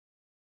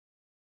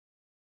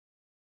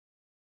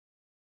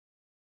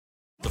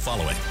The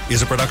following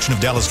is a production of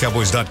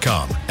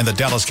DallasCowboys.com and the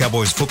Dallas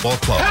Cowboys Football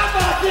Club. How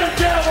about them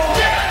Cowboys?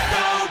 Yeah,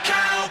 go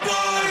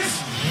Cowboys!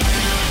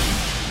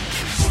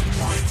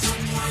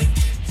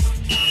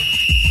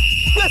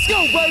 Let's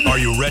go, baby! Are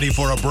you ready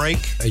for a break?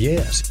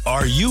 Yes.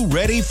 Are you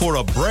ready for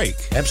a break?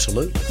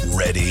 Absolutely.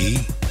 Ready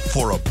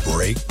for a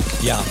break?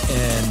 Yeah,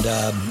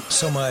 and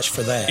so much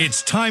for that.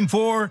 It's time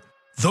for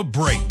The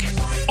Break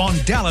on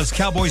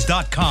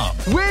DallasCowboys.com.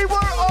 We were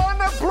on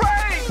the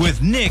break!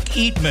 With Nick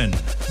Eatman,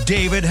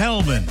 David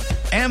Hellman,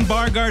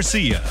 Ambar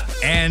Garcia,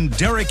 and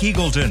Derek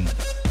Eagleton.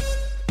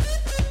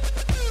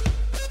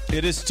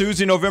 It is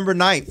Tuesday, November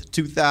 9th,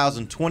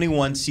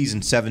 2021,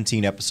 Season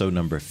 17, Episode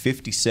number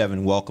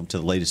 57. Welcome to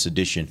the latest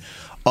edition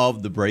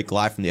of The Break,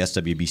 live from the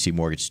SWBC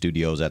Mortgage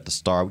Studios at the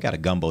Star. We got a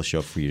gumbo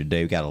show for you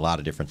today. We got a lot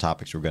of different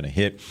topics we're going to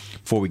hit.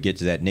 Before we get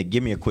to that, Nick,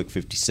 give me a quick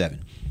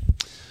 57.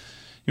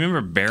 You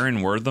remember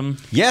Baron Wortham?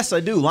 Yes, I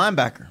do.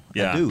 Linebacker.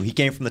 Yeah. I do. He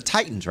came from the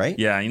Titans, right?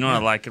 Yeah, you know what I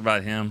like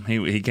about him?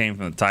 He came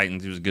from the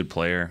Titans. He was a good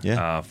player.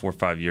 Yeah. 4 or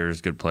 5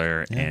 years, good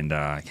player. Yeah.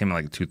 And came in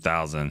like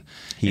 2000.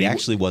 He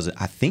actually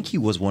wasn't. I think he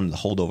was one of the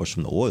holdovers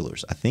from the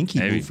Oilers. I think he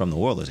moved from the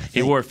Oilers.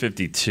 He wore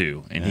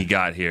 52, and he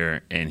got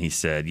here, and he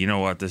said, you know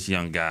what, this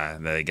young guy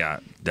that they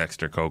got,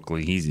 Dexter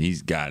Coakley,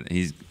 he's got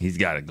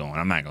it going.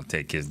 I'm not going to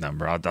take his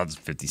number. I'll just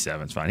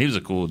 57. It's fine. He was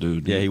a cool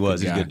dude. Yeah, he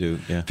was. He's a good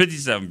dude. Yeah.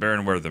 57,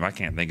 Baron Wortham. I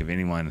can't think of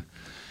anyone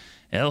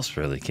else,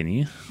 really. Can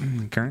you?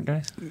 Current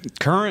guys?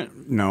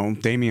 Current, no.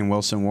 Damian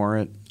Wilson wore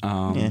it.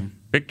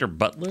 Victor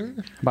Butler?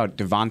 About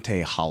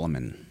Devontae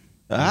Holloman.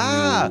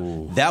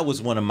 That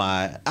was one of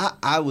my.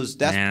 That's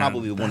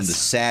probably one of the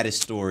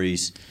saddest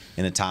stories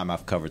in the time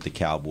I've covered the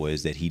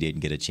Cowboys, that he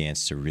didn't get a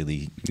chance to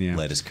really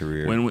let his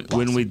career.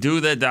 When we do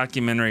that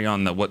documentary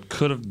on the what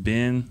could have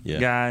been,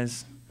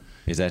 guys.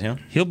 Is that him?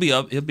 He'll be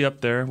up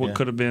there. What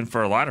could have been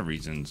for a lot of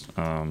reasons.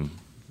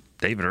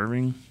 David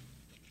Irving.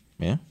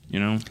 Yeah. You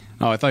know?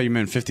 Oh, I thought you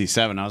meant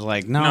 57. I was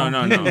like, no.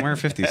 He didn't wear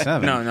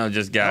 57. No,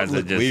 just guys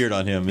that just weird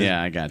on him. Man.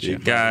 Yeah, I got you.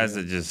 Guys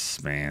that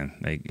just, man,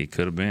 it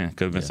could have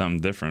been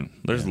something different.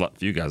 There's a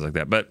few guys like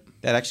that, but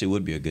that actually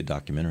would be a good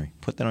documentary.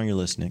 Put that on your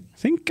list, Nick. I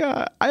think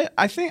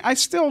I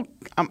still.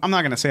 I'm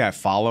not going to say I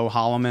follow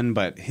Holloman,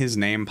 but his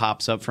name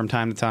pops up from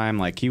time to time.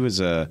 Like he was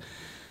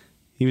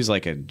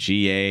like a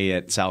GA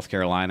at South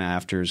Carolina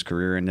after his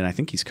career, and then I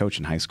think he's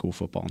coaching high school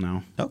football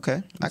now.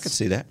 Okay, I could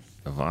see that.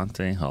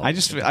 Devontae Hall.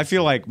 I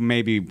feel like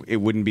maybe it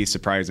wouldn't be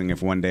surprising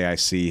if one day I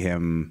see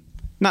him.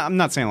 I'm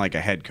not saying like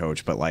a head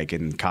coach, but like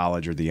in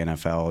college or the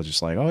NFL,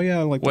 just like, oh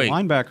yeah, like the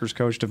linebackers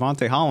coach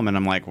Devontae Holloman.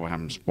 I'm like,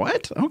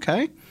 what?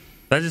 Okay.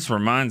 That just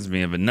reminds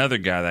me of another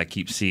guy that I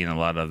keep seeing a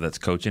lot of that's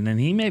coaching, and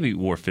he maybe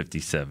wore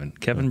 57.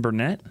 Kevin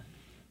Burnett.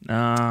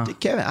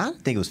 Kevin, I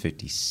don't think it was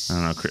 50.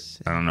 I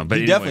don't know. But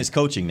he definitely is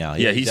coaching now.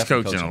 Yeah, he's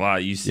coaching a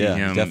lot. You see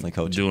him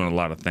definitely doing a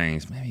lot of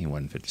things. Maybe he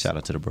wasn't 50. Shout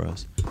out to the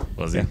bros.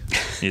 Was he?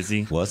 Is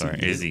he? Was he?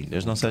 Is he?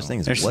 There's no such thing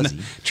as was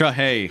he.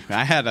 Hey,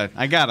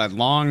 I got a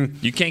long.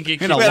 You can't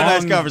get. We had a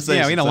nice conversation.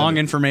 Yeah, we had a long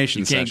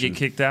information session. You can't get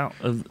kicked out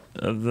of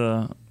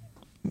the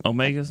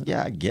Omegas.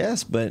 Yeah, I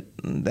guess, but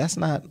that's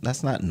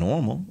not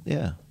normal.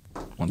 Yeah.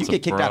 Once you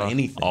get kicked out of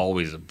anything.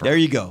 Always a bro. There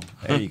you go.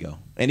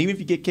 And even if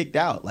you get kicked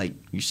out, like,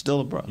 you're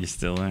still a bro. You're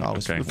still in.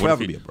 Always, okay.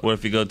 Forever be a bro. What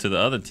if you go to the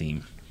other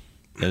team?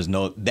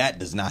 That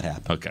does not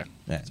happen. Okay.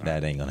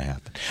 That ain't gonna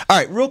happen. All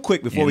right, real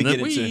quick before we get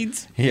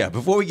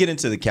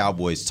into the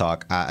Cowboys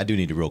talk, I do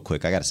need to real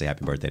quick. I got to say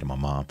happy birthday to my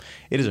mom.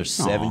 It is her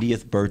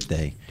 70th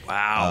birthday.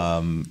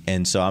 Wow.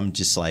 And so I'm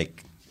just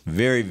like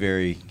very,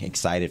 very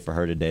excited for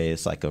her today.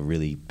 It's like a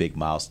really big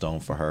milestone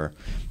for her.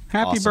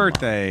 Happy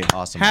birthday.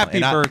 Awesome. Happy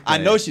birthday. I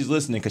know she's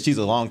listening because she's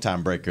a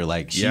longtime breaker.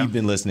 Like, she's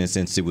been listening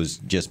since it was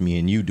just me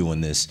and you doing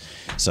this.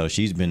 So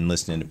she's been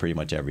listening to pretty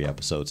much every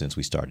episode since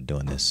we started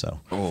doing this. So.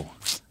 Oh,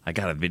 I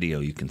got a video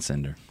you can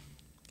send her.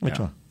 Which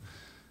one?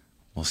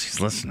 Well,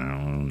 she's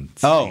listening.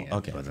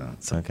 Okay. But,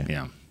 okay.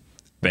 Yeah.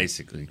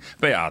 Basically.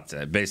 But yeah, I'll tell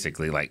you,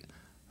 basically, like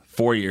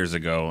 4 years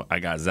ago, I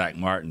got Zach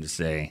Martin to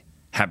say,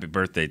 happy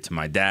birthday to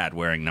my dad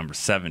wearing number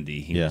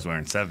 70. He was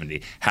wearing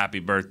 70. Happy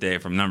birthday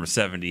from number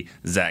 70,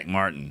 Zach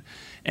Martin.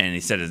 And he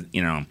said,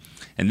 and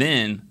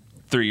then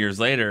 3 years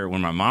later, when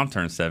my mom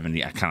turned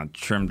 70, I kind of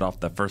trimmed off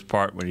that first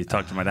part when he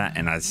talked to my dad,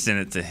 and I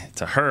sent it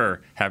to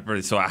her, happy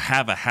birthday. So I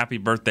have a happy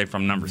birthday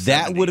from number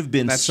 70. That would have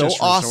been so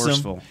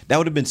awesome. That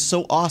would have been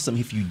so awesome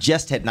if you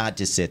just had not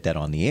just said that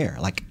on the air.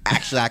 Like,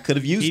 actually, I could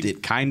have used it.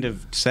 He kind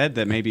of said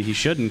that maybe he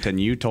shouldn't, and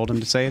you told him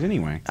to say it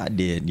anyway. I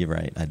did. You're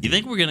right. I did. You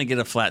think we're going to get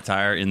a flat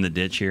tire in the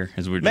ditch here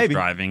as we're just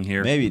driving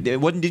here? Maybe.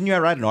 Didn't you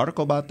write an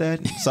article about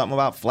that? Something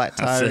about flat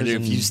tires? I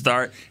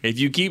said if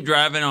you keep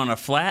driving on a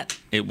flat,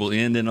 it will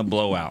end in a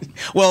blowout.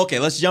 Well, okay,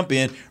 let's jump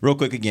in real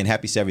quick again.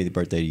 Happy 70th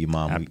birthday to you,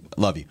 Mom. We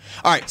love you.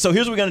 All right, so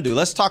here's what we're going to do.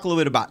 Let's talk a little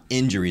bit about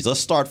injuries. Let's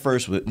start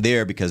first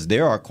there because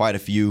there are quite a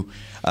few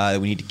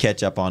that we need to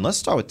catch up on. Let's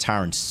start with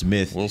Tyron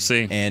Smith. We'll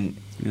see. And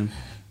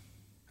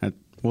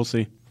we'll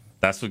see.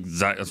 That's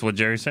what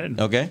Jerry said.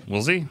 Okay.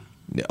 We'll see.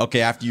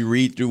 Okay, after you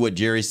read through what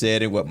Jerry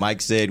said and what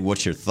Mike said,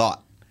 what's your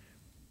thought?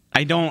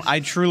 I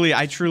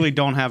truly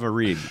don't have a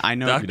read. I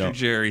know you Dr. don't.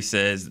 Jerry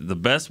says the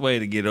best way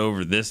to get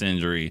over this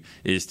injury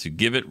is to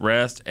give it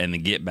rest and to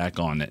get back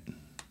on it.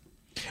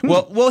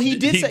 Well, he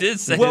did He say. did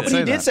say well,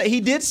 that. but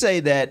he did say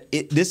that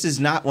this is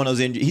not one of those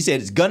injuries. He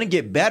said it's going to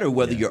get better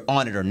whether you're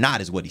on it or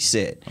not. Is what he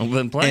said. Well,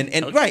 then play.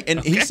 And Okay. right, and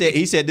Okay.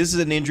 he said this is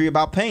an injury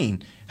about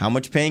pain. How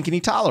much pain can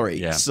he tolerate?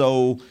 Yeah.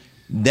 So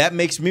that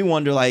makes me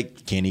wonder,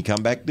 like, can he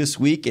come back this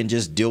week and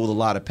just deal with a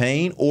lot of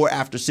pain, or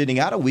after sitting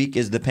out a week,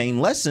 is the pain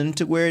lessened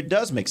to where it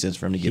does make sense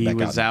for him to get He back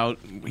was out?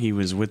 He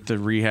was with the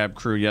rehab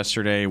crew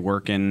yesterday,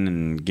 working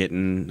and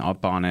getting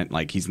up on it.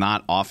 Like, he's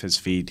not off his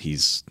feet.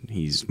 He's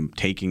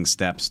taking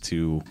steps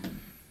to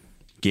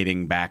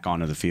getting back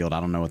onto the field. I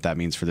don't know what that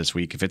means for this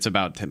week. If it's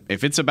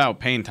about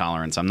pain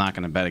tolerance, I'm not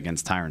going to bet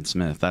against Tyron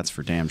Smith. That's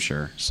for damn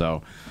sure.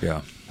 So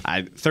Yeah.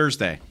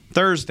 Thursday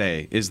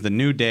is the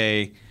new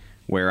day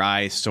where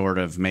I sort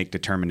of make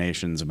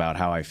determinations about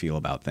how I feel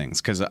about things.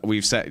 Because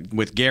we've said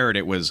with Garrett,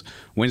 it was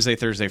Wednesday,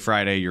 Thursday,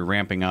 Friday, you're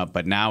ramping up.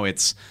 But now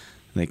it's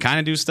they kind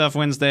of do stuff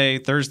Wednesday.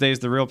 Thursday's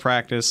the real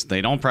practice.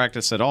 They don't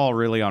practice at all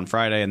really on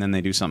Friday, and then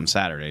they do something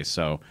Saturday.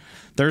 So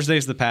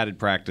Thursday's the padded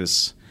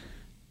practice.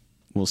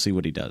 We'll see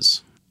what he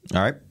does.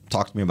 All right.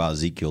 Talk to me about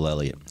Ezekiel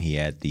Elliott. He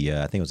had the,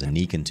 I think it was a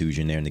knee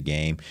contusion there in the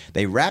game.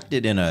 They wrapped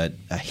it in a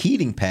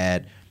heating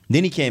pad.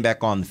 Then he came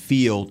back on the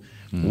field.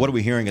 What are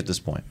we hearing at this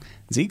point?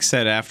 Zeke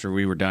said after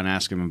we were done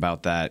asking him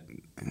about that,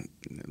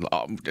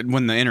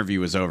 when the interview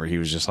was over, he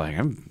was just like,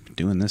 I'm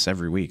doing this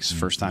every week. It's the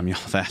first time y'all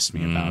have asked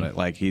me about it.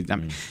 Like it's Well,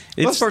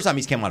 it's the first time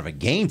he's come out of a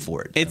game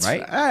for it, It's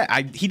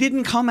right? he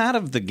didn't come out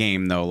of the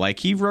game though. Like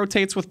he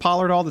rotates with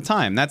Pollard all the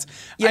time.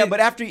 But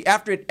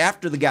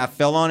after the guy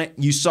fell on it,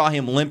 you saw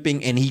him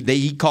limping, and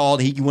he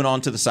called. He went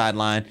on to the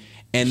sideline,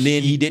 and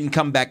then he didn't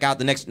come back out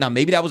the next. Now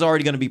maybe that was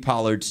already going to be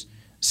Pollard's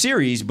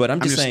series, but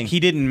I'm just saying he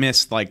didn't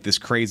miss like this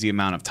crazy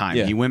amount of time.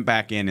 Yeah. He went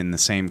back in the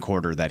same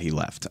quarter that he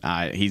left.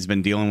 He's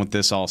been dealing with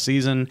this all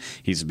season.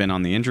 He's been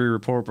on the injury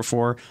report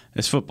before.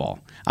 It's football.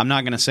 I'm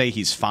not going to say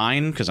he's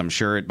fine because I'm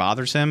sure it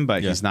bothers him,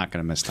 but he's not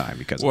going to miss time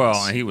because of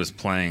this. He was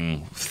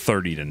playing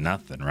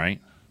 30-0, right?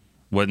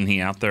 Wasn't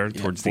he out there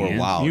towards the for a end?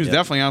 while. He was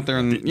definitely out there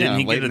in Didn't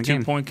he late get in a the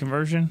game. 2-point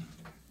conversion?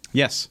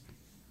 Yes.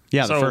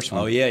 Yeah, the So- first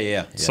one. Oh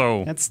yeah.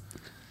 So That's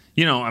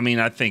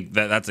I think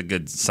that's a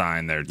good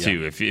sign there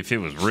too. If it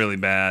was really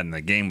bad and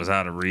the game was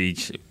out of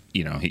reach,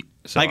 he.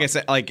 So, like I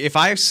said, like if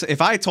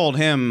I told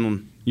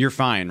him you're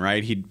fine,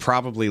 right? He'd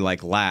probably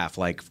like laugh,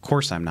 like, of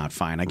course I'm not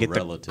fine. I get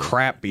Relative. the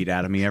crap beat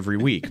out of me every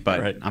week, but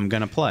Right. I'm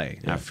gonna play.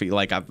 I feel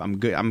like I'm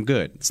good. I'm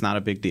good. It's not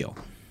a big deal.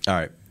 All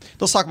right.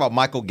 Let's talk about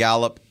Michael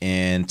Gallup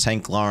and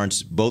Tank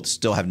Lawrence. Both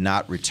still have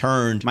not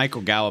returned.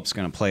 Michael Gallup's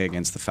gonna play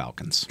against the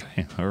Falcons.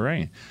 all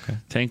right.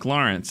 Tank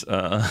Lawrence.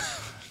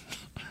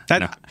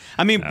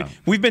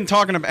 We've been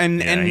talking about,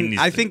 and he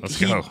needs I to- think let's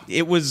go.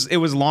 it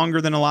was longer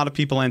than a lot of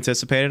people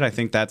anticipated. I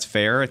think that's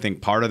fair. I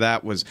think part of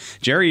that was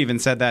Jerry even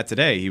said that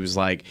today. He was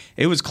like,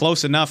 it was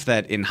close enough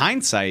that in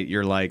hindsight,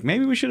 you're like,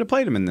 maybe we should have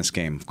played him in this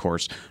game. Of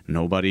course,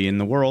 nobody in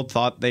the world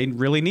thought they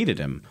really needed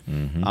him,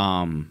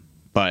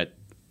 but.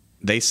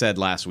 They said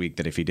last week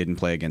that if he didn't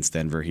play against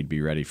Denver, he'd be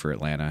ready for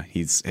Atlanta.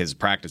 His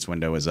practice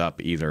window is up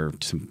either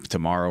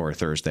tomorrow or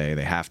Thursday.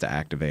 They have to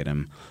activate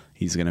him.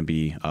 He's going to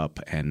be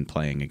up and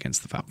playing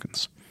against the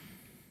Falcons.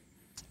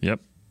 Yep.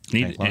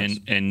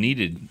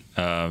 Needed.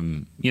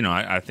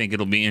 I think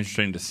it'll be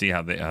interesting to see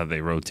how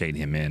they rotate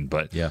him in,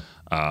 but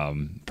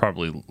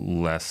probably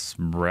less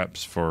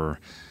reps for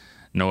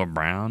Noah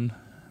Brown,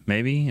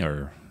 maybe,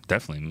 or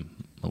definitely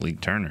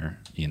Malik Turner.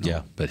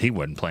 But he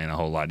wasn't playing a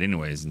whole lot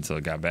anyways until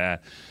it got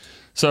bad.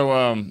 So,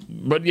 I'm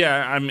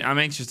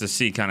anxious to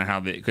see kind of how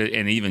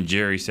and even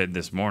Jerry said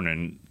this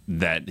morning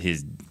that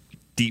his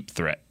deep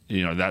threat,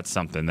 that's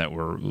something that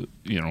we're,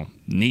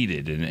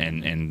 needed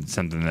and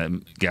something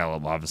that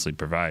Gallup obviously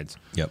provides.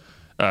 Yep.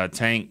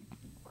 Tank,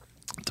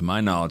 to my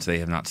knowledge, they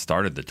have not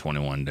started the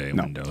 21-day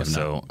window.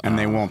 So, And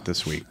they won't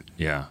this week.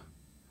 Yeah.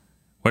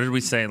 What did we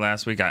say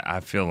last week?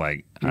 I feel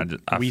like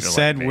We feel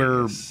said like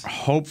we're Vegas.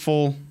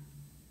 hopeful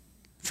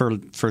for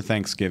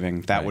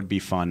Thanksgiving. That would be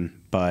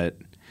fun, but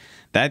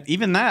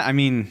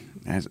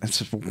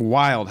it's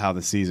wild how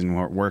the season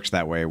works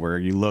that way, where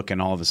you look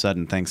and all of a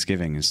sudden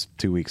Thanksgiving is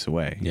 2 weeks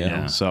away.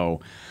 Yeah.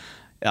 So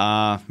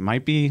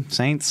might be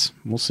Saints.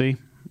 We'll see.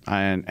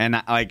 And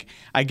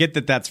I get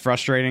that that's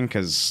frustrating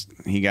because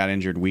he got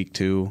injured week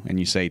 2, and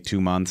you say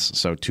 2 months,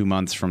 so 2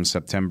 months from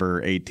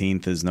September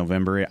 18th is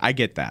November. I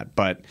get that,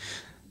 but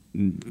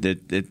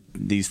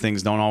these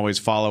things don't always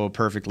follow a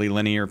perfectly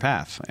linear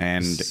path.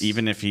 And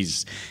even if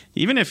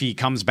he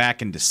comes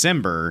back in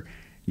December,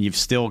 you've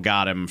still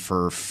got him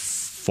for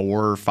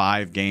 4 or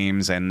 5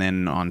 games, and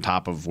then on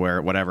top of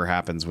whatever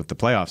happens with the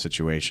playoff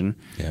situation,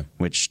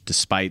 which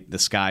despite the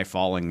sky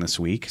falling this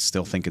week,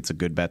 still think it's a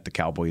good bet the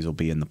Cowboys will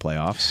be in the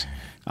playoffs.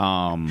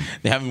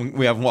 We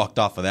haven't walked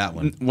off of that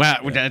one. Well,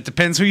 it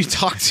depends who you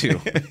talk to,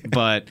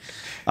 but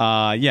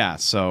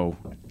so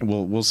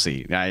we'll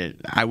see.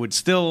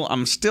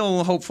 I'm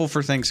still hopeful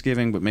for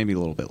Thanksgiving, but maybe a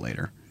little bit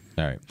later.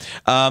 All right.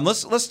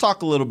 Let's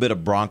talk a little bit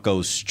of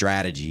Broncos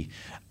strategy.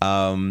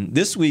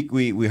 This week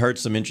we heard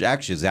some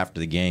interactions after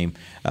the game.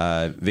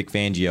 Vic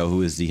Fangio,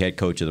 who is the head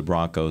coach of the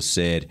Broncos,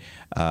 said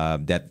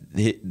that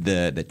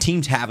the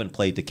teams haven't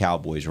played the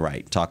Cowboys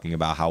right, talking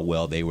about how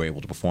well they were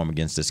able to perform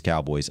against this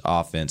Cowboys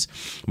offense.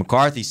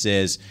 McCarthy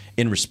says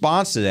in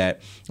response to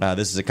that,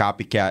 this is a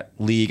copycat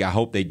league. I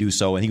hope they do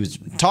so. And he was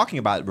talking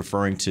about it,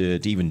 referring to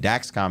even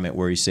Dak's comment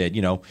where he said,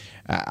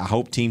 I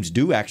hope teams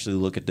do actually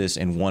look at this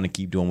and want to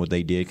keep doing what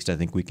they did, because I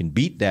think we can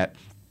beat that.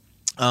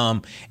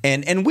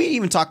 And we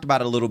even talked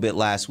about it a little bit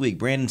last week.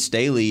 Brandon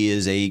Staley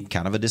is a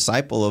kind of a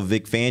disciple of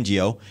Vic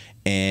Fangio,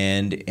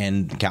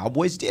 and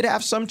Cowboys did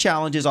have some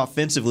challenges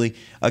offensively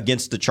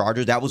against the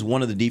Chargers. That was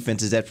one of the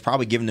defenses that's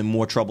probably given them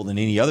more trouble than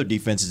any other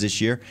defenses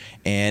this year.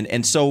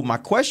 And so my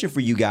question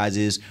for you guys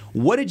is,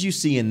 what did you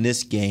see in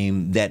this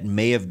game that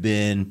may have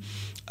been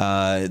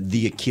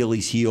the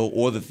Achilles heel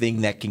or the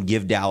thing that can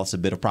give Dallas a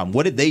bit of problem?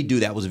 What did they do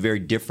that was very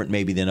different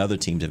maybe than other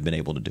teams have been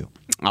able to do?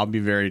 I'll be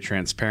very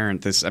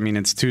transparent.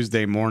 It's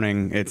Tuesday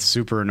morning. It's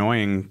super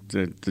annoying.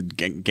 The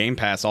Game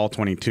Pass All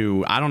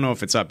 22. I don't know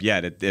if it's up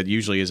yet. It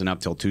usually isn't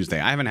up till Tuesday.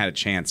 I haven't had a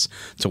chance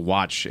to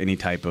watch any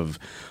type of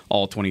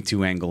All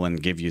 22 angle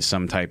and give you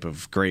some type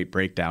of great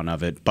breakdown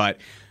of it. But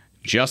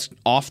just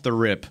off the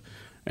rip,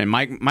 and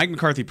Mike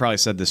McCarthy probably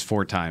said this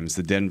 4 times,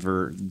 the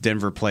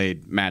Denver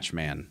played match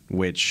man,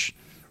 which,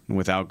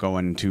 without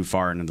going too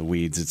far into the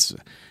weeds,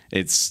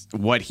 it's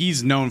what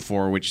he's known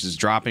for, which is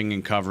dropping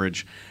in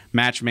coverage.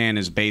 Match man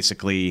is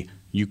basically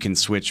you can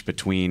switch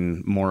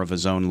between more of a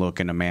zone look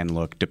and a man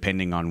look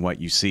depending on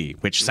what you see,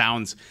 which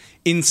sounds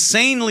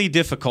insanely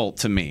difficult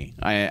to me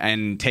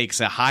and takes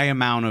a high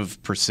amount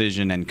of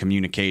precision and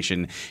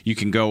communication. You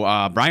can go,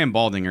 Brian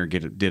Baldinger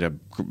did a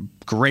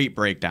great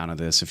breakdown of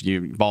this. If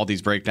you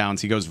Baldy's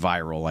breakdowns, he goes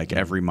viral like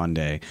every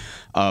Monday,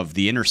 of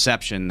the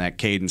interception that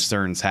Caden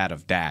Stearns had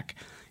of Dak.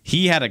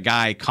 He had a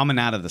guy coming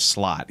out of the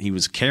slot. He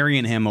was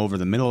carrying him over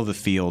the middle of the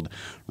field,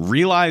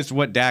 realized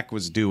what Dak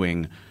was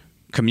doing,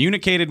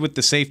 communicated with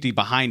the safety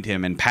behind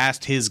him, and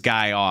passed his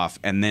guy off,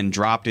 and then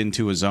dropped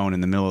into a zone in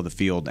the middle of the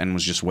field and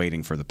was just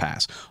waiting for the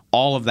pass.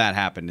 All of that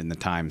happened in the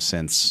time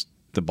since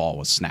the ball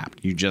was snapped.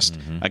 You just,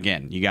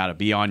 again, you got to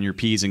be on your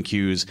P's and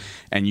Q's,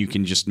 and you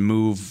can just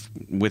move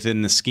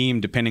within the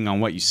scheme depending on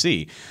what you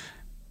see.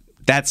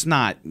 That's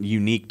not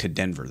unique to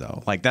Denver,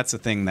 though. Like, that's a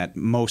thing that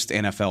most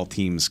NFL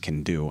teams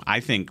can do. I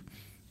think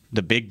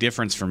the big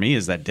difference for me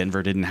is that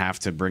Denver didn't have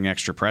to bring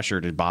extra pressure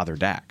to bother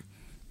Dak.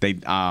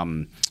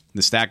 The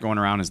stat going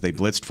around is they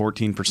blitzed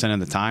 14%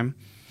 of the time,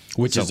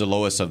 which is the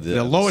lowest of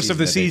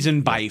the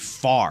season by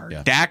far.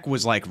 Yeah. Dak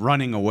was like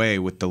running away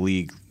with the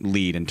league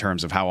lead in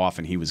terms of how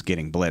often he was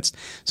getting blitzed.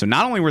 So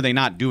not only were they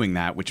not doing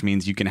that, which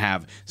means you can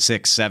have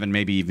 6, 7,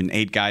 maybe even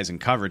 8 guys in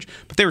coverage,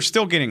 but they were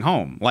still getting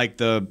home. Like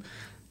the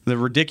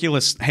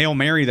ridiculous Hail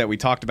Mary that we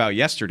talked about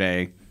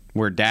yesterday,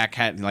 where Dak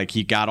had, like,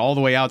 he got all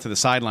the way out to the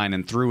sideline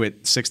and threw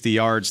it 60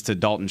 yards to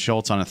Dalton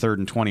Schultz on a 3rd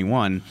and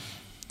 21.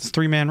 It's a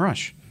 3-man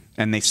rush.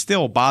 And they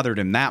still bothered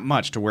him that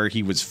much to where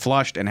he was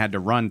flushed and had to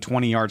run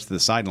 20 yards to the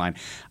sideline.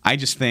 I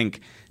just think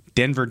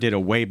Denver did a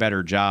way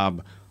better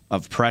job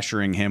of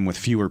pressuring him with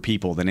fewer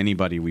people than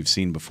anybody we've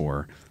seen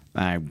before.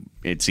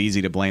 It's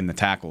easy to blame the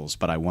tackles,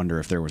 but I wonder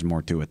if there was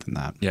more to it than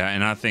that. Yeah,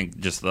 and I think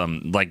just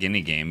like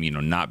any game,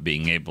 not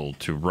being able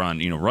to run,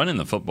 running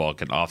the football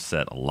can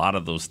offset a lot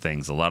of those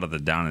things, a lot of the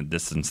down and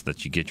distance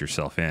that you get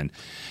yourself in.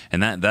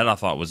 And that I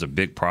thought was a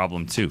big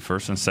problem too.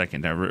 First and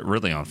second,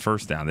 really on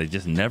first down, they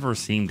just never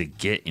seemed to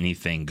get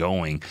anything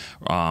going.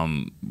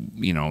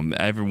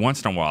 Every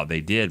once in a while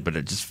they did, but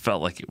it just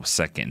felt like it was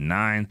 2nd and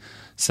 9,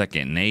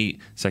 2nd and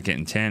 8, 2nd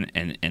and 10,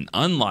 and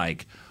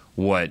unlike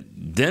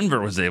what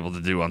Denver was able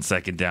to do on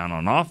 2nd down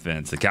on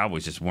offense, the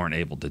Cowboys just weren't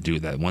able to do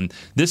that.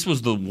 This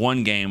was the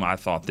one game I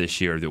thought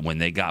this year that when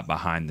they got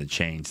behind the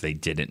chains, they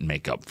didn't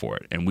make up for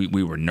it. And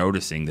we were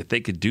noticing that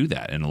they could do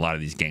that in a lot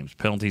of these games.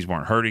 Penalties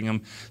weren't hurting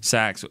them.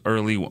 Sacks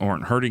early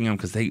weren't hurting them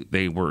because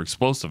they were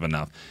explosive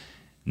enough.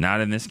 Not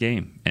in this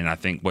game. And I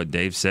think what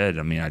Dave said,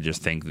 I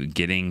just think that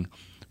getting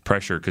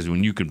pressure, because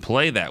when you can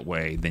play that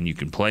way, then you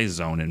can play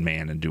zone and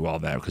man and do all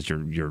that because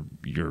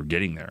you're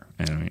getting there.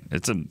 And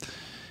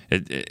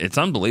it's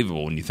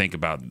unbelievable when you think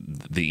about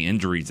the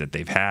injuries that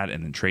they've had,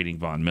 and then trading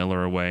Von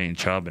Miller away, and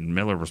Chubb and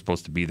Miller were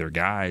supposed to be their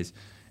guys,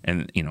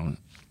 and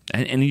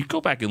and you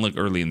go back and look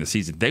early in the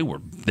season, they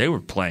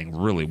were playing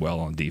really well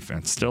on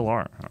defense, still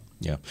are.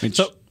 Yeah.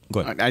 So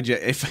go ahead.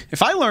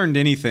 If I learned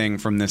anything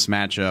from this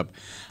matchup,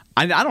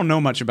 I don't know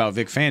much about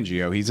Vic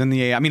Fangio. He's in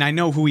the I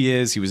know who he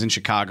is. He was in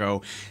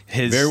Chicago.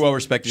 Very well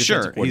respected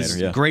defensive coordinator.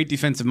 He's a great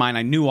defensive mind.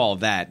 I knew all of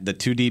that. The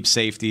 2 deep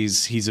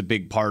safeties, he's a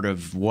big part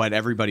of what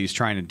everybody's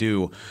trying to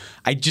do.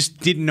 I just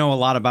didn't know a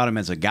lot about him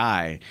as a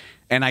guy.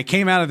 And I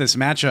came out of this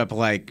matchup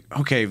like,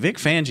 okay, Vic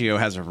Fangio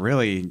has a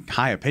really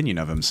high opinion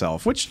of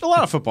himself, which a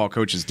lot of football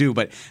coaches do.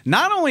 But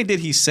not only did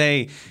he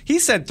said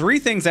 3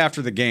 things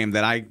after the game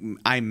that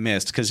I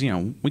missed because,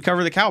 we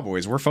cover the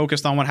Cowboys. We're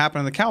focused on what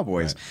happened to the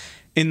Cowboys. Right.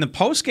 In the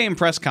post-game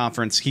press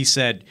conference, he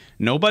said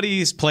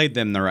nobody's played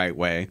them the right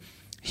way.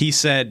 He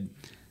said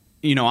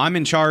I'm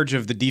in charge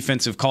of the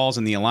defensive calls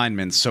and the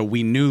alignments, so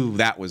we knew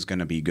that was going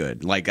to be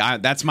good. Like,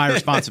 that's my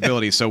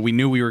responsibility, so we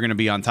knew we were going to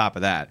be on top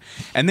of that.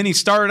 And then he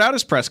started out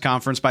his press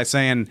conference by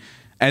saying,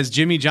 as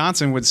Jimmy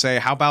Johnson would say,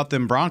 how about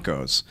them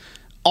Broncos?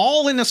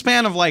 All in a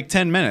span of like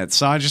 10 minutes.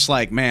 So I was just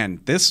like,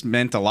 man, this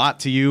meant a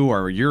lot to you,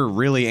 or you're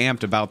really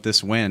amped about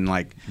this win.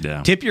 Like,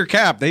 tip your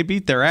cap. They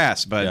beat their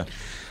ass. But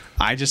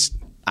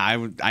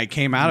I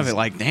came out of it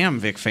like, damn,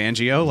 Vic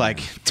Fangio,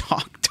 like,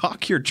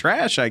 talk your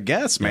trash, I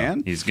guess,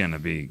 man. He's going to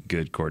be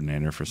good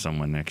coordinator for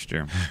someone next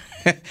year.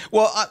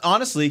 Well,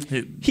 honestly,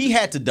 he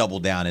had to double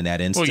down in that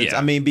instance. Well, yeah.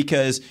 I mean,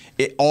 because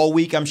all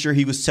week I'm sure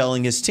he was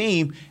telling his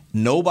team,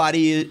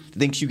 nobody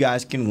thinks you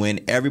guys can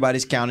win.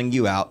 Everybody's counting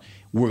you out.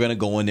 We're going to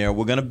go in there.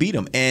 We're going to beat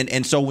them.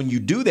 And so when you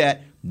do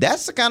that,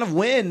 that's the kind of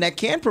win that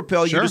can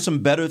propel you to some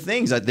better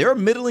things. They're a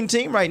middling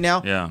team right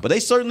now, but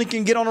they certainly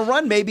can get on a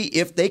run maybe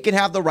if they can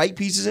have the right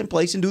pieces in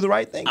place and do the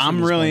right things.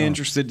 I'm really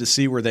interested to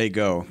see where they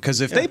go,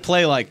 because if they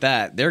play like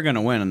that, they're going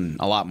to win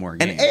a lot more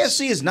games. And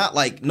AFC is not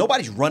like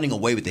nobody's running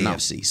away with the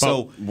AFC.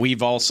 So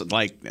we've also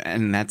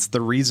and that's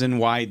the reason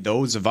why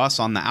those of us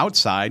on the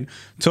outside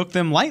took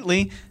them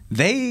lightly.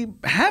 They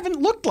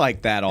haven't looked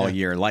like that all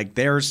year. Like,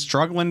 they're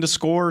struggling to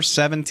score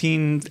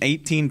 17,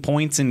 18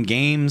 points in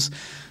games,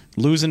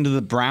 losing to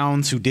the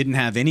Browns, who didn't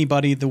have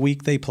anybody the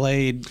week they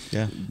played.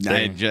 Yeah.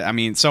 I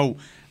mean, so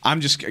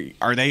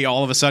are they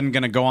all of a sudden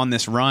going to go on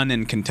this run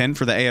and contend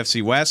for the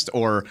AFC West,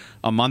 or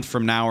a month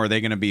from now are they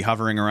going to be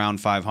hovering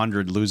around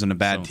 500, losing to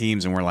bad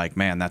teams, and we're like,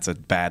 man, that's a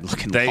bad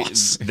looking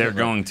loss. They're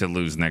going to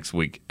lose next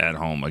week at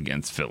home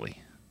against Philly.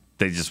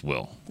 They just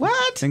will.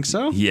 What? Think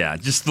so? Yeah,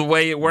 just the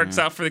way it works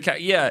out for the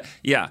Cowboys.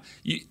 Yeah.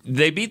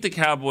 They beat the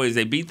Cowboys.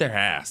 They beat their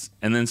ass,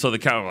 and then so the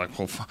Cowboys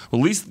are like, well,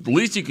 at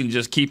least you can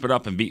just keep it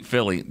up and beat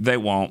Philly. They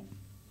won't.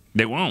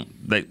 They're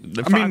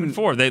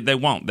 5-4. They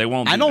won't. They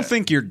won't. I don't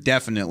think you're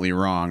definitely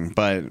wrong,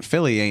 but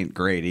Philly ain't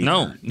great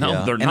either.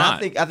 No, they're and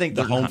not. I think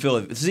the home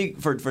field. See,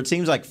 for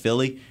teams like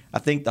Philly, I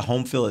think the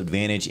home field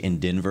advantage in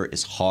Denver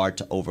is hard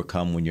to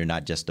overcome when you're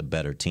not just a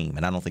better team,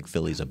 and I don't think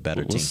Philly's a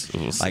better team.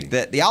 We'll like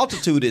that, the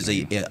altitude is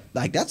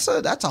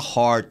that's a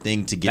hard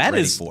thing to get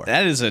ready for.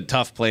 That is a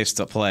tough place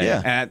to play.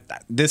 Yeah.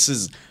 This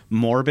is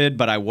morbid,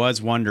 but I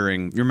was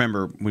wondering. You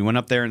remember we went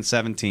up there in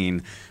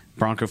 2017.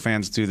 Bronco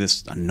fans do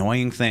this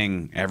annoying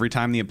thing. Every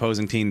time the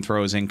opposing team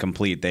throws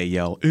incomplete, they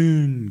yell,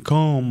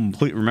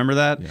 incomplete. Remember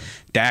that? Yeah.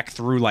 Dak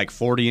threw like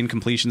 40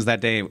 incompletions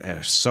that day. It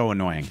was so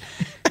annoying.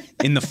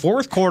 In the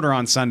fourth quarter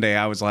on Sunday,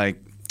 I was like,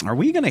 are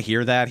we going to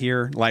hear that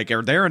here? Like,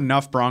 are there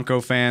enough Bronco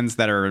fans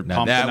that are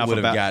pumped enough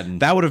about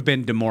that? Would have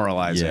been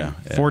demoralizing. Yeah.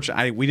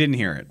 Fortunately, we didn't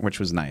hear it,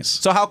 which was nice.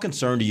 So how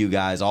concerned are you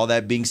guys? All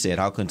that being said,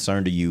 how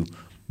concerned are you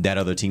that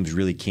other teams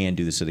really can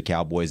do this to the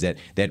Cowboys, that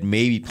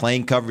maybe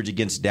playing coverage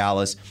against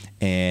Dallas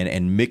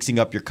and mixing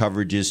up your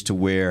coverages to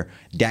where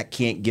Dak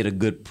can't get a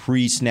good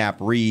pre-snap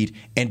read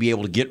and be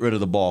able to get rid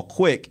of the ball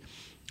quick?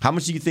 How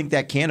much do you think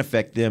that can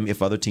affect them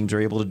if other teams are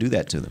able to do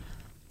that to them?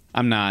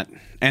 I'm not.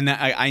 And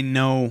I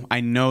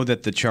know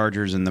that the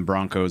Chargers and the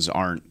Broncos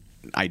aren't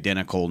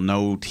identical.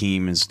 No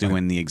team is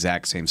doing the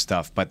exact same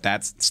stuff, but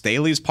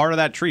Staley's part of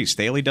that tree.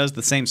 Staley does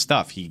the same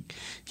stuff. He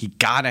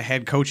got a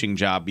head coaching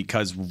job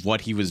because of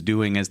what he was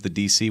doing as the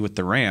DC with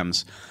the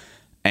Rams,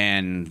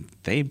 and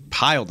they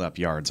piled up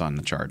yards on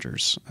the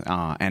Chargers.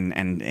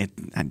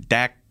 And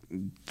Dak,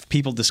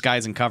 people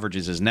disguising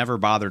coverages has never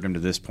bothered him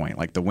to this point.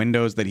 Like, the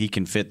windows that he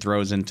can fit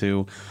throws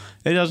into,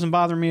 it doesn't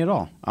bother me at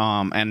all.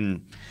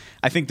 And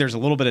I think there's a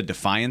little bit of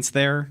defiance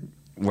there,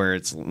 where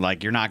it's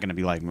like you're not going to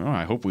be like, oh,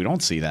 I hope we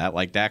don't see that.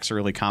 Like, Dak's a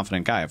really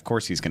confident guy. Of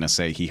course he's going to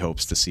say he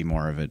hopes to see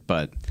more of it,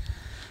 but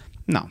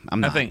no,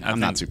 I'm not. I'm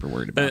not super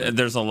worried about it.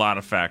 There's a lot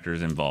of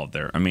factors involved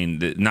there. I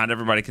mean, not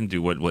everybody can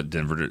do what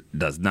Denver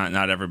does.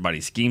 Not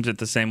everybody schemes it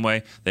the same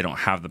way. They don't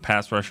have the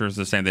pass rushers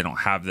the same. They don't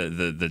have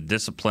the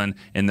discipline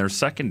in their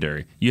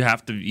secondary. You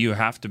have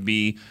to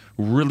be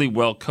really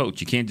well coached.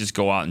 You can't just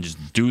go out and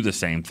just do the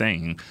same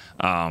thing.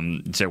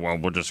 Say, well,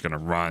 we're just going to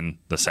run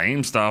the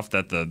same stuff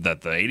that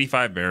the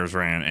 85 Bears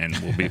ran, and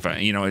we'll be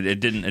fine.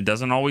 It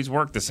doesn't always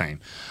work the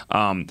same.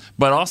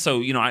 But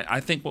also, I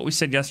think what we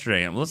said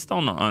yesterday. Let's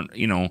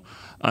don't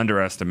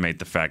underestimate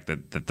the fact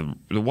that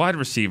the wide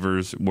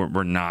receivers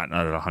were not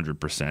at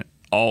 100%.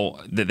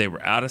 That they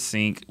were out of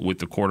sync with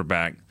the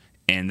quarterback.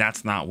 And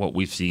that's not what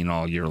we've seen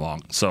all year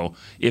long. So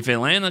if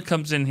Atlanta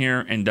comes in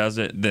here and does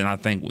it, then I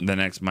think the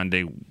next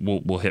Monday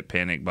we'll hit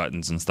panic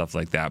buttons and stuff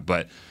like that.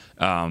 But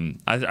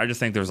I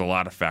just think there's a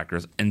lot of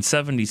factors. And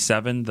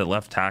 77, the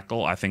left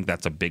tackle, I think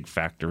that's a big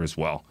factor as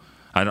well.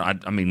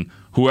 I mean,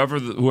 whoever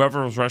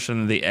was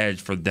rushing the edge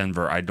for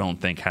Denver, I don't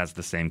think has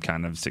the same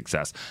kind of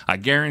success. I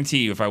guarantee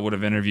you, if I would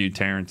have interviewed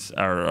Terrence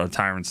or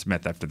Tyron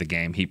Smith after the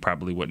game, he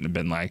probably wouldn't have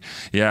been like,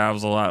 "Yeah, it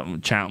was a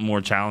lot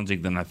more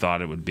challenging than I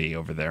thought it would be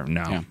over there."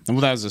 No, yeah. Well,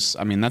 that's a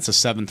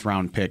 7th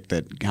round pick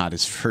that got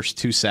his first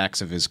 2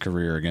 sacks of his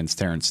career against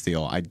Terrence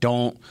Steele. I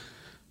don't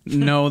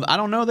know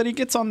that he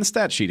gets on the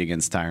stat sheet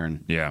against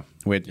Tyron. Yeah,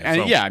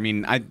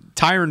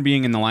 Tyron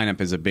being in the lineup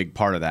is a big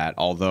part of that.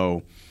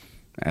 Although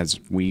as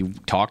we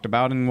talked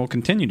about and will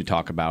continue to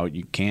talk about,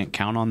 you can't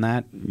count on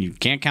that. You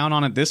can't count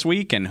on it this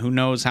week, and who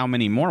knows how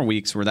many more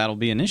weeks where that'll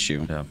be an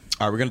issue. Yeah.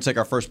 All right, we're going to take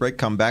our first break,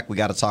 come back. We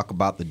got to talk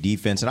about the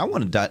defense, and I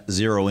want to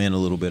zero in a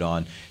little bit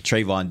on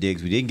Trayvon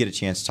Diggs. We didn't get a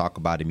chance to talk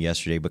about him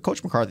yesterday, but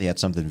Coach McCarthy had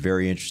something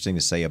very interesting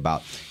to say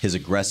about his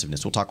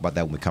aggressiveness. We'll talk about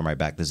that when we come right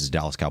back. This is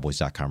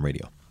DallasCowboys.com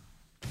radio.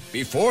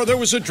 Before there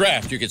was a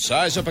draft, you could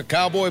size up a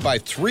cowboy by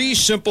 3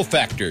 simple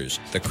factors: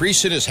 the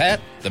crease in his hat,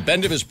 the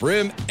bend of his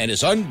brim, and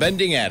his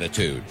unbending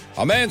attitude.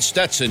 A man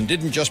Stetson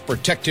didn't just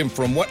protect him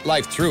from what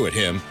life threw at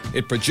him,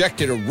 it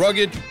projected a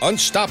rugged,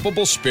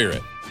 unstoppable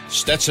spirit.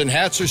 Stetson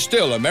hats are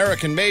still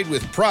American-made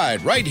with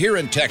pride right here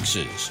in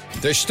Texas.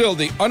 They're still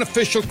the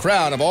unofficial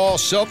crown of all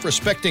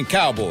self-respecting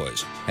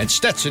cowboys, and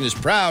Stetson is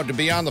proud to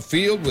be on the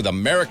field with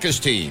America's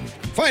team.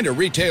 Find a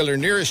retailer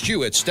nearest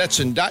you at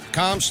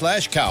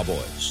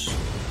Stetson.com/cowboys.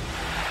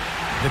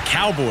 The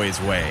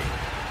Cowboys way,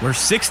 where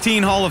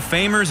 16 Hall of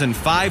Famers and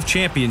 5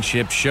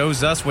 championships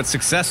shows us what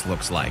success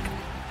looks like.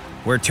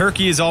 Where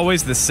turkey is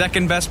always the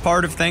second best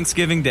part of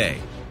Thanksgiving Day.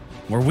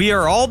 Where we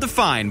are all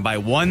defined by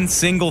one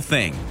single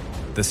thing,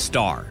 the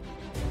star.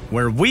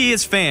 Where we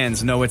as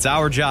fans know it's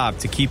our job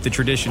to keep the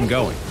tradition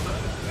going.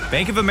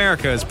 Bank of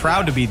America is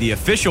proud to be the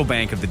official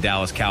bank of the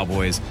Dallas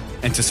Cowboys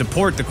and to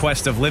support the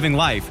quest of living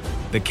life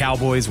the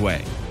Cowboys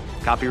way.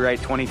 Copyright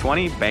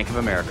 2020, Bank of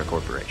America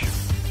Corporation.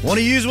 Want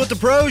to use what the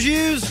pros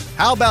use?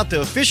 How about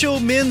the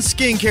official men's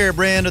skincare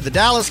brand of the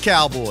Dallas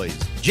Cowboys,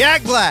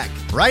 Jack Black?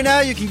 Right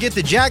now, you can get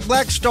the Jack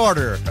Black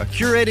Starter, a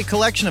curated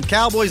collection of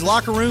Cowboys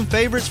locker room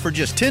favorites for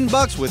just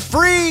 $10 with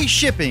free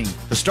shipping.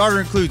 The starter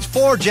includes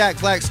 4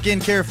 Jack Black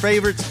skincare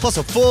favorites, plus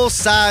a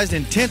full-sized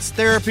intense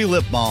therapy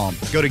lip balm.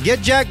 Go to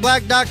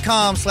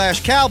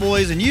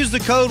getjackblack.com/Cowboys and use the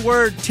code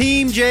word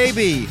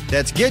TEAMJB.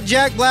 That's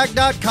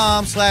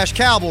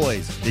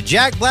getjackblack.com/Cowboys. The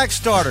Jack Black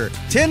Starter,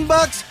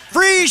 $10,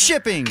 free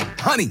shipping.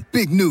 Honey,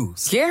 big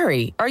news.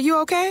 Gary, are you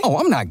okay? Oh,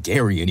 I'm not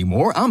Gary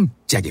anymore. I'm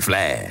Jackie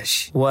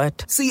Flash.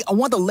 What? See, I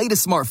want the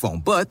latest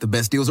smartphone, but the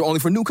best deals are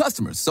only for new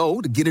customers. So,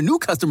 to get a new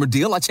customer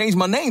deal, I changed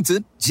my name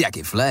to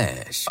Jackie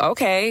Flash.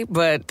 Okay,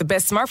 but the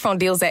best smartphone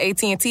deals at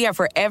AT&T are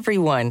for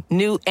everyone,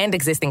 new and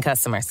existing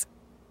customers.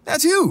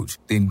 That's huge.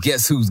 Then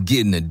guess who's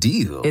getting a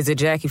deal? Is it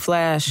Jackie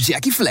Flash?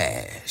 Jackie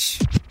Flash.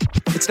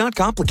 It's not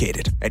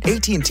complicated. At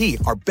AT&T,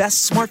 our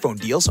best smartphone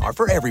deals are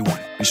for everyone.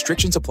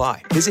 Restrictions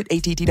apply. Visit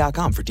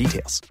att.com for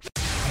details.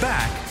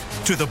 Back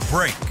to the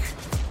break.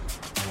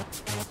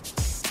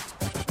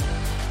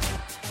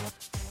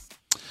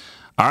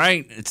 All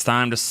right, it's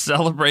time to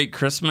celebrate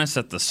Christmas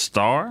at the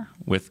Star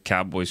with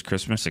Cowboys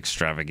Christmas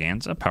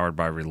Extravaganza, powered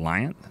by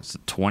Reliant. It's a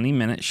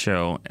 20-minute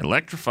show.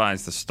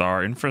 Electrifies the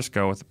Star in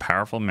Frisco with a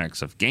powerful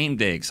mix of game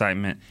day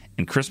excitement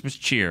and Christmas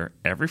cheer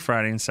every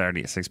Friday and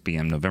Saturday at 6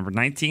 p.m. November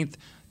 19th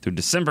through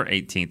December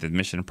 18th.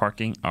 Admission and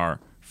parking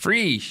are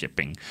free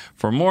shipping.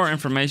 For more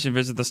information,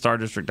 visit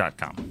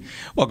thestardistrict.com.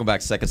 Welcome back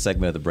to the second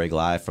segment of the break,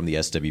 live from the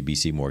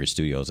SWBC Mortgage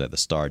Studios at the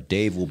Star.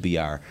 Dave will be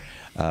our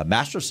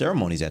master of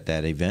ceremonies at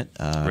that event.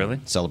 Really?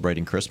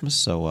 Celebrating Christmas.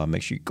 So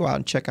make sure you go out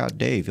and check out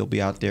Dave. He'll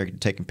be out there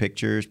taking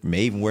pictures,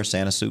 may even wear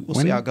Santa suit. We'll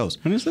see how it goes.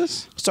 When is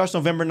this? Starts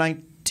November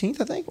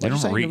 19th, I think. You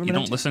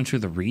don't listen to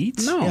the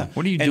reads? No. Yeah.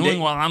 What are you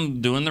doing while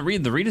I'm doing the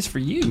read? The read is for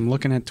you. I'm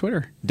looking at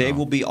Twitter. Dave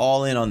will be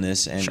all in on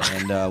this, and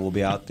we'll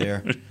be out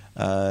there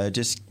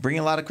just bringing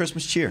a lot of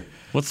Christmas cheer.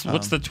 What's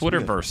the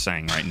Twitterverse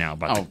saying right now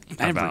about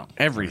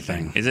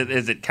everything? Is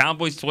it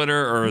Cowboys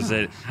Twitter or is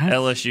it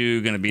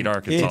LSU going to beat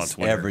Arkansas It's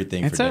Twitter?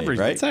 everything It's for Dave,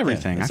 right? It's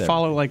everything. Yeah, I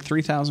follow like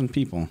 3,000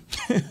 people.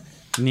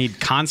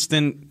 Need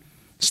constant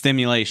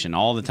stimulation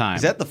all the time.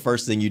 Is that the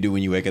first thing you do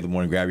when you wake up in the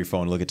morning, grab your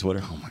phone and look at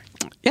Twitter? Oh, my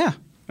God. Yeah.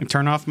 I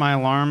turn off my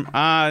alarm.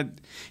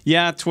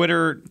 Yeah,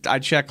 Twitter, I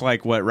check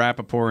like what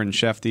Rappaport and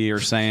Shefty are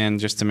saying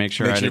just to make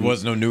sure I didn't there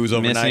was no news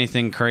overnight. miss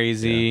anything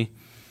crazy. Yeah.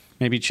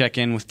 Maybe check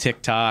in with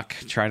TikTok,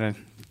 try to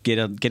get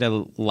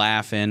a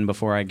laugh in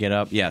before I get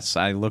up. Yes,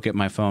 I look at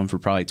my phone for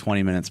probably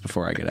 20 minutes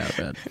before I get out of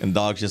bed. And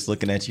Dog's just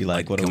looking at you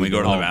like, what can we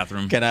go to the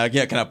bathroom? Can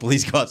I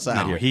please go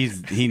outside here?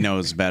 He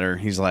knows better.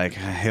 He's like,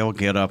 he'll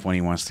get up when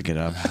he wants to get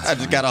up. I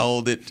just got to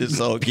hold it. Just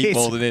so keep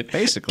holding it.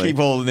 Basically. Keep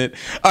holding it.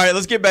 All right,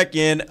 let's get back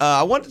in.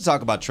 I wanted to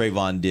talk about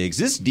Trayvon Diggs.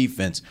 This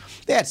defense,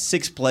 they had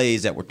 6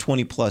 plays that were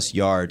 20-plus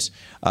yards,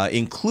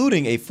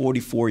 including a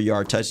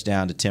 44-yard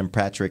touchdown to Tim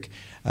Patrick.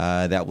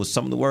 That was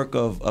some of the work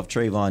of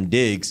Trayvon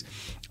Diggs.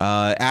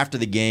 After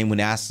the game, when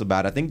asked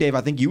about it, I think, Dave,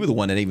 you were the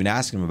one that even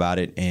asked him about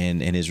it,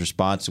 and his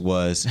response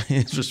was,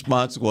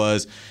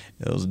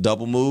 it was a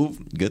double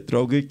move, good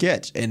throw, good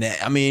catch. And,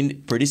 I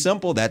mean, pretty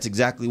simple. That's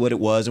exactly what it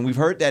was. And we've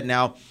heard that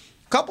now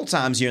a couple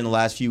times here in the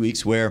last few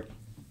weeks where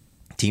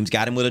teams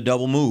got him with a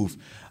double move.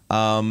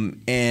 And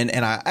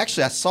I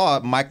saw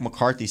Mike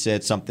McCarthy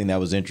said something that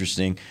was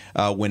interesting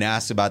when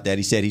asked about that.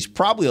 He said he's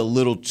probably a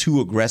little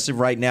too aggressive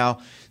right now.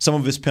 Some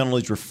of his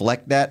penalties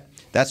reflect that.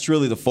 That's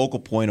really the focal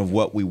point of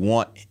what we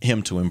want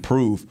him to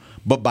improve.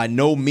 But by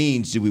no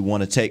means do we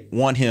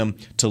want him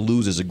to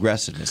lose his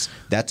aggressiveness.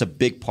 That's a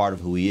big part of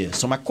who he is.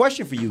 So my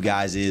question for you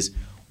guys is,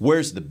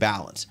 where's the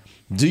balance?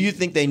 Do you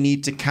think they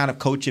need to kind of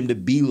coach him to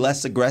be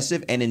less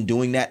aggressive, and in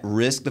doing that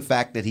risk the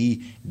fact that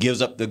he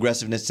gives up the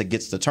aggressiveness that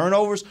gets the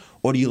turnovers?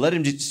 Or do you let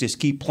him just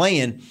keep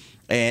playing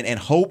and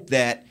hope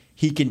that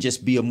he can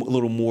just be a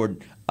little more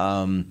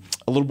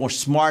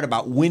smart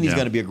about when he's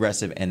going to be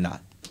aggressive and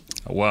not?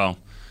 Well,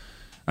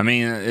 I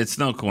mean, it's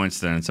no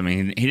coincidence. I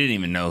mean, he didn't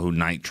even know who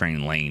Night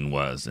Train Lane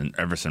was and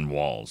Everson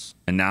Walls.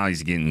 And now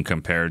he's getting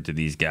compared to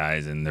these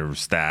guys and their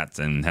stats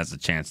and has a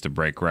chance to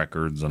break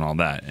records and all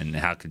that. And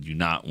how could you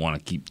not want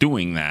to keep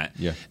doing that?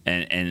 Yeah.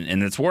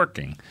 And it's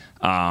working.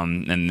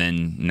 And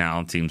then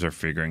now teams are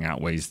figuring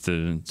out ways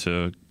to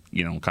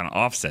kind of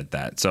offset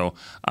that. So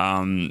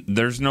I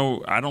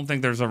don't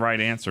think there's a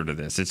right answer to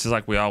this. It's just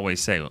like we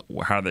always say,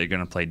 how are they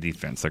going to play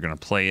defense? They're going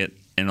to play it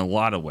in a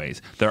lot of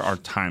ways. There are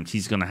times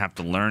he's going to have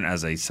to learn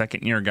as a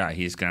second-year guy.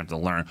 He's going to have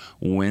to learn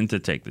when to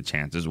take the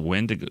chances,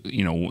 when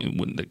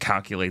to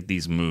calculate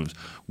these moves,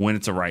 when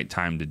it's the right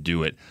time to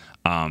do it.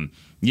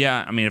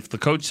 Yeah, I mean, if the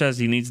coach says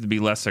he needs to be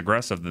less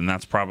aggressive, then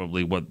that's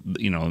probably what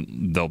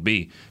they'll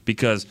be,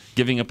 because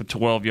giving up a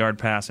 12-yard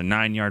pass, a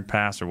 9-yard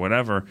pass, or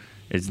whatever,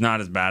 it's not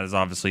as bad as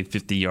obviously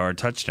 50-yard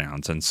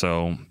touchdowns. And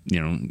so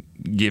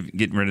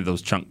getting rid of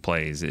those chunk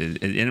plays,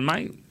 you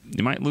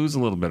might lose a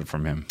little bit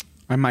from him.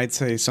 I might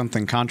say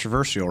something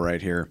controversial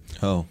right here.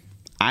 Oh,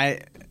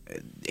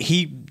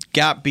 he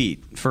got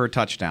beat for a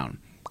touchdown.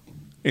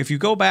 If you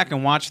go back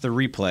and watch the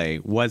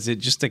replay, was it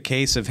just a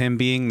case of him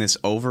being this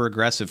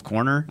over-aggressive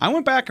corner? I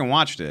went back and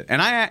watched it,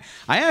 and I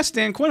asked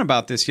Dan Quinn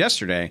about this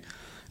yesterday.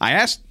 I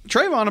asked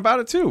Trayvon about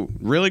it too.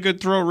 Really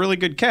good throw, really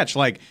good catch.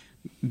 Like,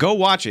 go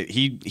watch it.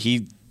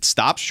 He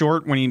stops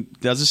short when he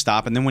does a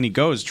stop, and then when he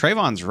goes,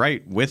 Trayvon's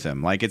right with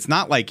him. Like, it's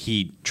not like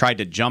he tried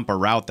to jump a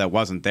route that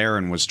wasn't there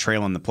and was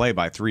trailing the play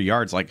by 3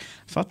 yards. Like,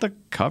 I thought the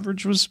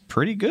coverage was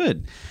pretty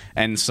good.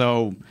 And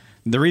so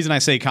the reason I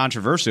say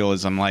controversial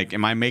is I'm like,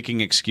 am I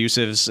making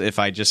excuses if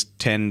I just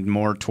tend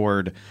more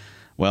toward,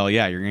 well,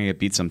 yeah, you're going to get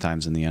beat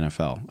sometimes in the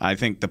NFL. I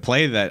think the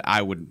play that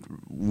I would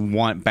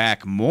want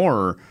back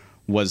more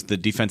was the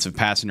defensive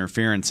pass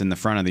interference in the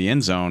front of the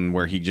end zone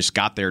where he just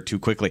got there too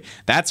quickly.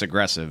 That's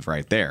aggressive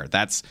right there.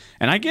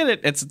 And I get it.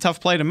 It's a tough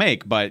play to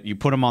make, but you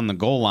put him on the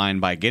goal line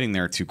by getting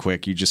there too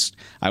quick.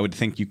 I would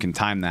think you can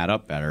time that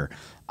up better.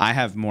 I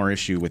have more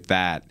issue with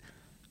that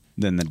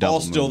than the double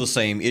all still move. The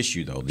same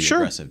issue, though, the sure.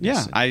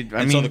 aggressiveness. Yeah, I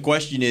mean, so the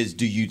question is,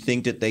 do you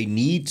think that they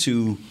need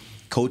to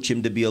coach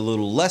him to be a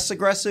little less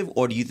aggressive,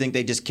 or do you think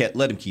they just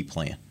let him keep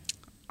playing?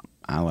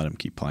 I let him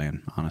keep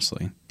playing,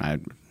 honestly.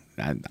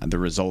 The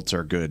results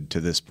are good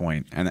to this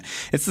point. And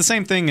it's the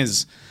same thing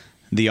as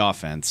the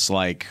offense.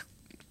 Like,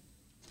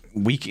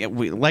 we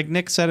like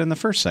Nick said in the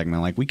first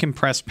segment, like, we can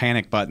press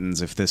panic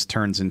buttons if this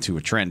turns into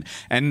a trend.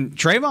 And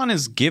Trayvon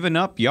has given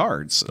up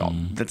yards.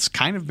 That's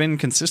kind of been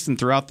consistent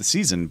throughout the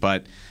season,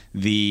 but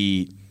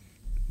the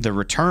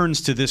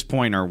returns to this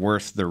point are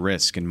worth the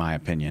risk, in my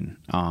opinion.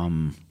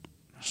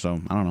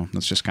 So, I don't know.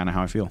 That's just kind of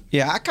how I feel.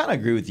 Yeah, I kind of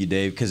agree with you,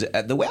 Dave, because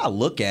the way I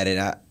look at it,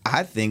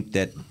 I think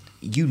that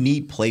you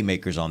need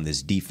playmakers on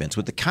this defense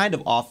with the kind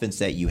of offense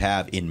that you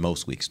have in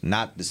most weeks.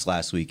 Not this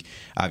last week.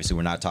 Obviously,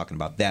 we're not talking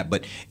about that.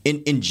 But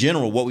in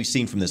general, what we've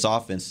seen from this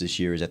offense this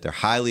year is that they're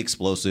highly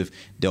explosive.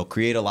 They'll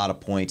create a lot of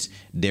points.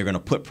 They're going to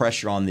put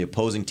pressure on the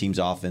opposing team's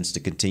offense to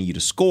continue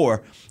to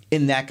score.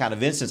 In that kind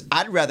of instance,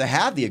 I'd rather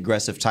have the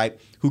aggressive type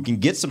who can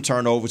get some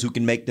turnovers, who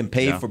can make them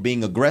pay for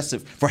being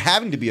aggressive, for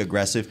having to be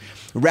aggressive,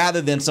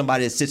 rather than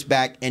somebody that sits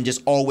back and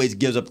just always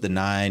gives up the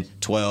 9,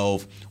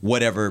 12,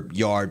 whatever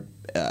yard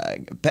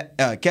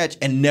catch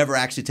and never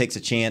actually takes a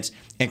chance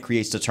and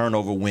creates the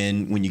turnover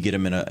when you get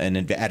them in an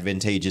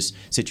advantageous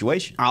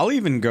situation. I'll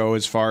even go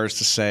as far as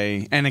to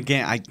say, and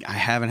again, I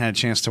haven't had a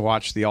chance to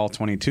watch the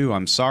All-22,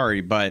 I'm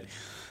sorry, but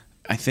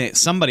I think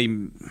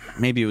somebody,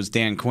 maybe it was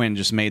Dan Quinn,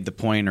 just made the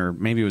point, or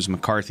maybe it was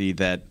McCarthy,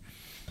 that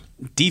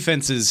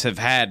defenses have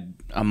had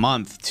a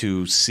month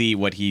to see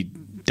what he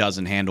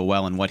doesn't handle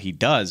well and what he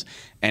does,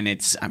 and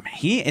it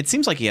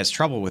seems like he has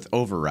trouble with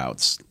over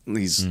routes.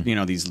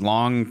 These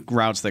long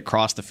routes that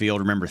cross the field.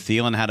 Remember,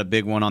 Thielen had a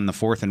big one on the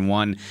 4th and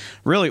 1.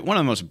 Really, one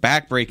of the most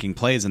backbreaking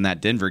plays in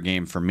that Denver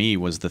game for me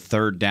was the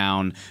 3rd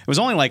down. It was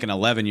only like an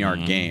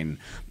 11-yard gain,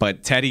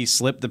 but Teddy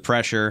slipped the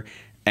pressure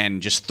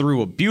and just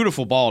threw a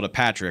beautiful ball to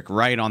Patrick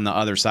right on the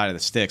other side of the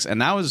sticks.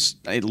 And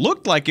it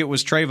looked like it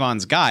was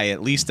Trayvon's guy,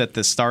 at least at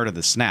the start of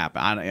the snap.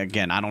 I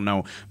don't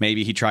know,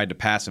 maybe he tried to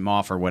pass him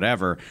off or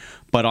whatever.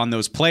 But on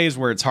those plays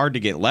where it's hard to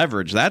get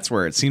leverage, that's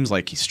where it seems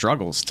like he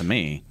struggles to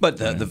me. But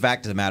the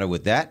fact of the matter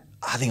with that,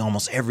 I think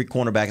almost every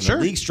cornerback in the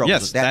league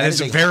struggles with that. That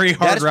is a very hard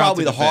route to defend. That is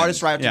probably the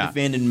hardest route to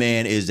defend in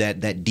man, is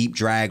that deep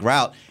drag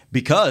route,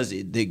 because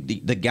the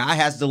guy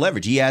has the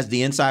leverage. He has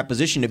the inside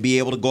position to be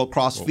able to go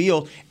across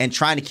field, and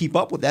trying to keep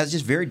up with that is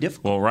just very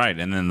difficult. Well, right.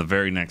 And then the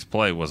very next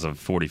play was a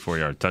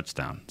 44-yard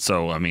touchdown.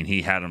 So, I mean,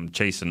 he had him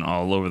chasing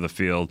all over the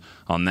field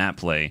on that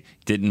play,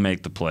 didn't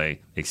make the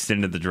play,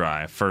 extended the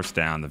drive, first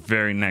down. The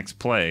very next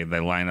play, they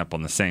line up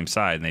on the same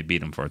side, and they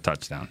beat him for a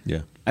touchdown.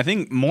 Yeah. I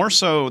think more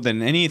so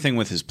than anything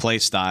with his play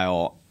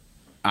style,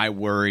 I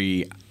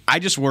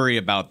just worry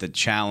about the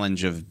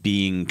challenge of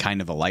being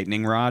kind of a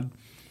lightning rod.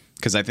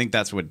 because I think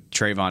that's what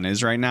Trayvon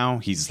is right now.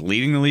 He's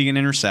leading the league in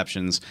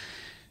interceptions.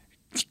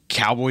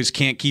 Cowboys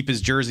can't keep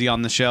his jersey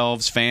on the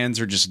shelves. Fans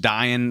are just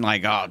dying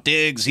like, oh,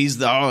 Diggs,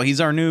 he's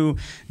our new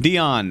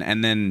Dion.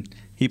 And then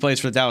he plays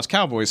for the Dallas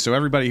Cowboys, so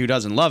everybody who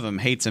doesn't love him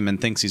hates him and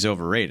thinks he's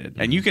overrated.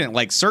 And you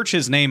can search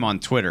his name on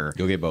Twitter.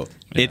 You'll get both.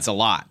 It's a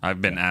lot.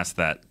 I've been asked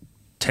that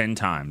 10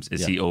 times.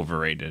 Is he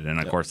overrated? And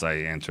of course I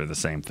answer the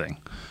same thing.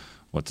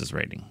 What's his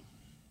rating?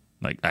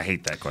 I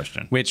hate that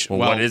question.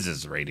 What is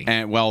his rating?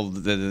 And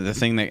the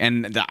thing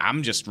that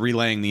I'm just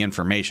relaying the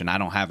information. I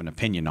don't have an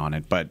opinion on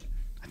it, but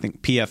I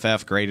think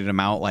PFF graded him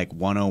out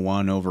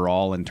 101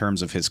 overall in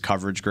terms of his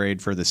coverage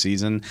grade for the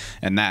season,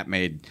 and that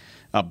made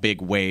a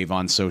big wave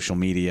on social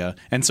media.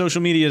 And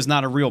social media is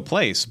not a real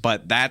place,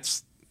 but that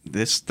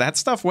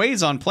stuff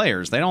weighs on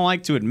players. They don't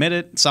like to admit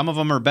it. Some of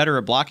them are better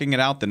at blocking it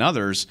out than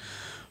others.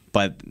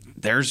 But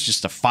there's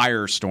just a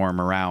firestorm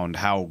around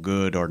how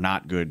good or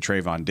not good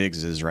Trayvon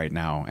Diggs is right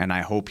now, and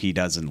I hope he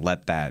doesn't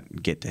let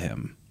that get to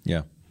him.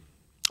 Yeah.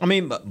 I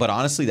mean, but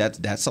honestly,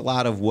 that's a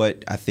lot of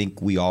what I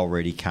think we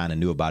already kind of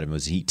knew about him.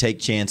 Was he take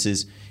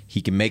chances, he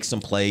can make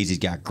some plays, he's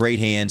got great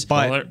hands,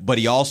 but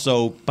he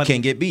also can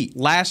get beat.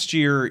 Last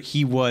year,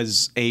 he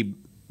was a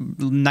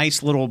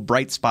nice little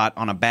bright spot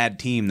on a bad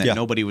team that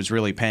nobody was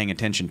really paying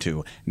attention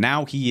to.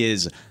 Now he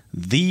is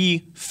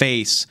the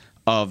face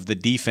of the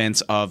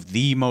defense of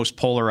the most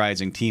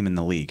polarizing team in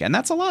the league, and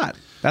that's a lot.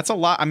 That's a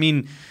lot. I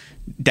mean,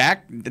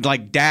 Dak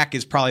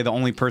is probably the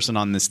only person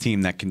on this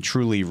team that can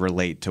truly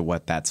relate to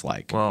what that's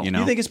like. Well,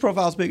 you think his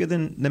profile's bigger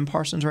than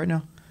Parsons right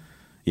now?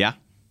 Yeah,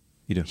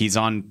 you do. He's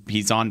on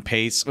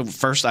pace.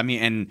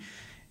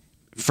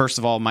 First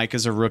of all,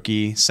 Micah's a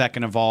rookie.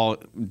 Second of all,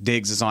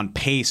 Diggs is on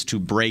pace to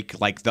break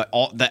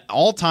the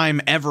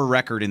all-time ever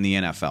record in the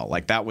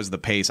NFL. That was the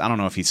pace. I don't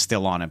know if he's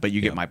still on it, but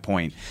you get my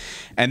point.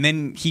 And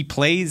then he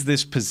plays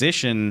this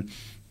position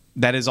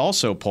that is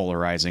also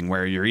polarizing,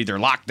 where you're either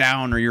locked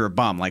down or you're a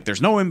bum.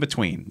 There's no in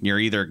between. You're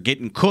either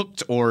getting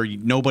cooked or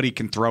nobody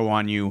can throw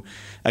on you.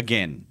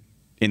 Again,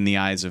 in the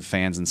eyes of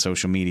fans and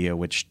social media,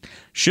 which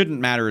shouldn't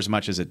matter as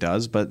much as it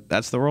does, but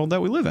that's the world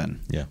that we live in.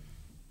 Yeah.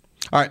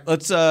 All right,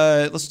 let's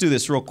do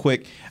this real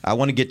quick. I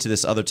want to get to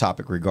this other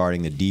topic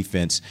regarding the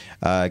defense.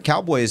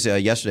 Cowboys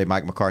yesterday,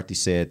 Mike McCarthy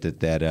said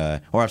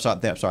I'm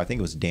sorry, I think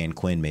it was Dan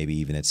Quinn maybe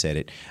even that said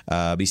it.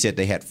 But he said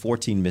they had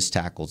 14 missed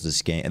tackles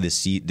this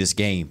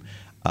game,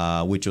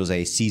 which was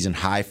a season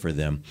high for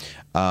them.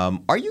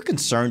 Are you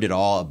concerned at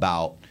all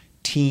about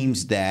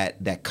teams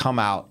that come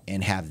out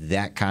and have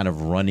that kind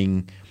of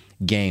running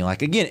game?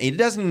 Again, it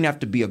doesn't even have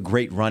to be a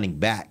great running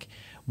back,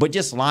 but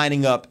just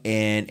lining up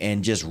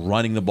and just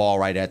running the ball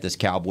right at this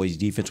Cowboys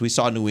defense. We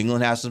saw New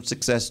England have some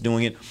success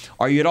doing it.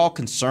 Are you at all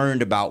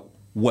concerned about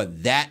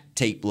what that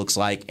tape looks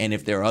like, and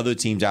if there are other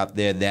teams out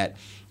there that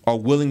are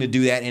willing to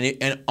do that?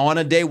 And on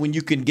a day when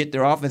you can get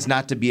their offense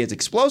not to be as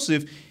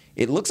explosive,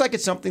 it looks like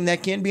it's something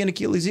that can be an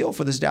Achilles heel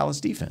for this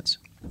Dallas defense.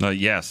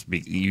 Yes,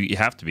 you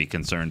have to be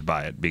concerned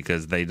by it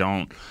because they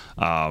don't.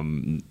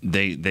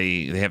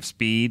 They have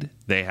speed.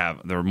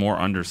 They're more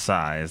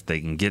undersized.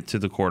 They can get to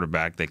the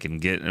quarterback. They can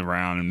get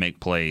around and make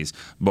plays.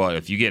 But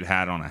if you get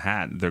hat on a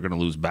hat, they're going to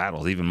lose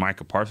battles. Even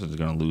Micah Parsons is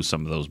going to lose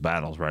some of those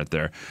battles right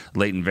there.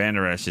 Leighton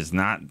Vander Esch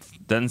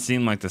doesn't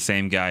seem like the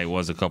same guy he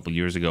was a couple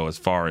years ago as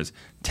far as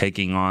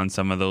taking on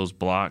some of those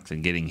blocks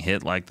and getting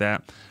hit like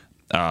that.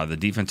 The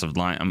defensive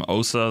line,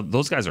 Osa,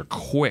 those guys are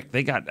quick.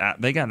 They got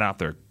out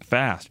there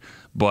fast,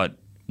 but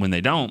when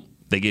they don't,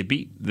 they get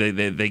beat. They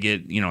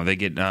get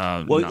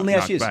let me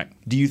ask you this. Back.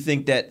 Do you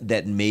think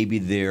that maybe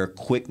their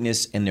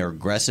quickness and their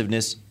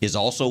aggressiveness is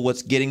also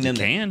what's getting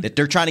them? That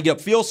they're trying to get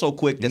upfield so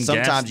quick that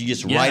sometimes you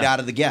just right out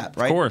of the gap,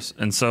 right? Of course.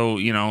 And so,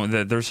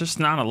 there's just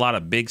not a lot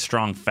of big,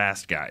 strong,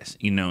 fast guys,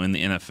 in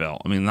the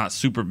NFL. I mean, not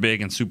super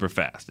big and super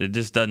fast. It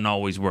just doesn't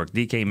always work.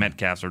 DK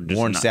Metcalfs are just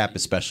Warren Sapp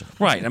is special.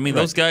 Right. I mean,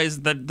 those guys,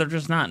 they're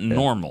just not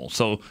normal.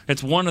 So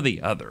it's one or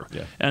the other.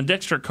 Yeah. And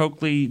Dexter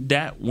Coakley,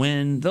 Dat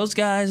Wynn, those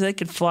guys, they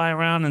could fly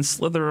around and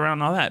slither around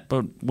and all that.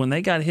 But when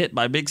they got hit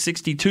by Big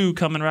 62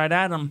 coming right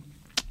at them,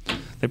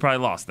 they probably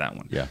lost that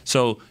one. Yeah.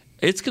 So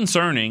it's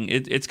concerning.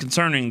 It's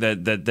concerning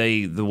that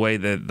the way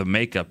that the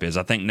makeup is.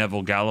 I think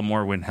Neville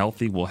Gallimore, when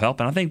healthy, will help,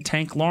 and I think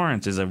Tank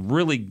Lawrence is a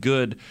really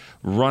good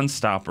run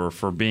stopper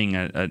for being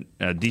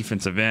a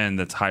defensive end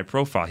that's high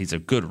profile. He's a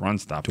good run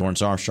stopper.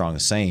 Dorrance Armstrong the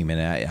same,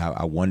 and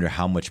I wonder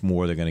how much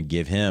more they're going to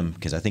give him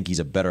because I think he's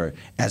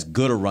as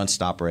good a run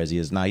stopper as he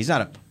is now. He's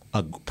not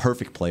a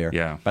perfect player.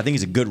 Yeah. But I think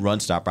he's a good run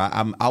stopper.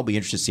 I'll be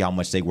interested to see how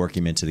much they work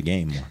him into the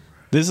game more.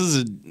 This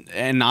is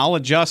and I'll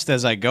adjust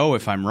as I go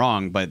if I'm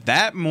wrong, but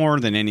that more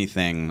than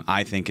anything,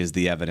 I think, is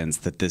the evidence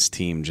that this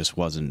team just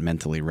wasn't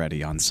mentally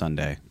ready on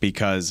Sunday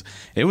because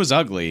it was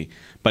ugly.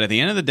 But at the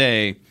end of the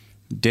day,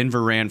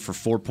 Denver ran for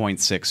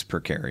 4.6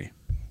 per carry,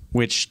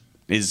 which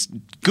is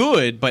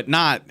good, but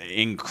not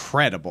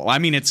incredible. I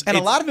mean, a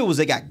lot of it was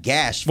they got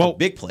gashed for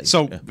big plays.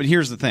 But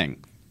here's the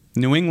thing.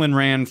 New England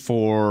ran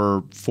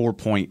for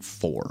 4.4.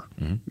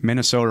 Mm-hmm.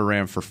 Minnesota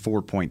ran for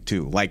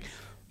 4.2.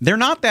 they're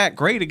not that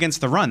great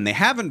against the run. They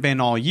haven't been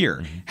all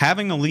year. Mm-hmm.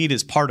 Having a lead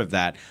is part of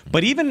that.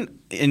 But even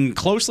in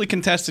closely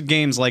contested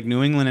games like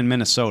New England and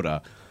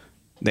Minnesota,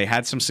 they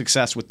had some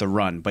success with the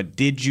run. But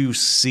did you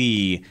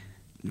see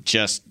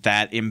just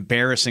that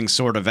embarrassing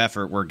sort of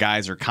effort where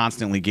guys are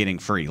constantly getting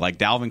free? Like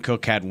Dalvin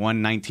Cook had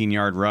one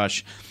 19-yard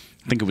rush.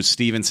 I think it was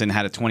Stevenson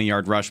had a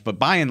 20-yard rush. But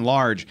by and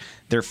large,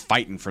 they're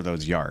fighting for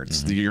those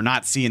yards. Mm-hmm. You're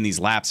not seeing these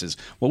lapses.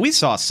 What we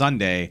saw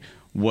Sunday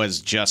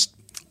was just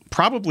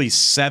probably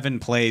 7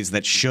 plays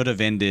that should have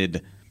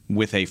ended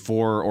with a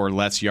 4 or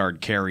less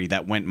yard carry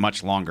that went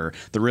much longer.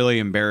 The really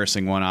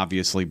embarrassing one,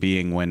 obviously,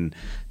 being when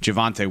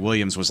Javonte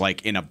Williams was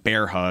like in a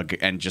bear hug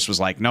and just was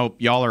like, "Nope,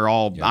 y'all are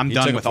all. I'm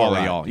done with all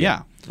of y'all."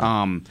 Yeah.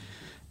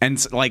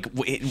 And like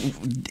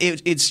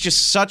it's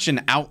just such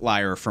an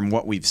outlier from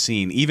what we've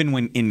seen, even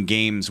when in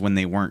games when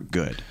they weren't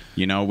good.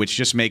 Which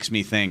just makes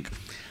me think,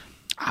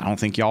 I don't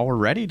think y'all were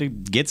ready to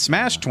get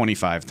smashed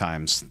 25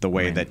 times the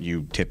way that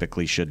you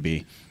typically should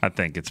be. I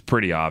think it's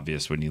pretty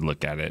obvious when you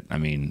look at it. I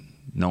mean,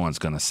 no one's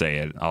going to say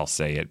it. I'll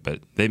say it,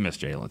 but they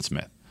missed Jalen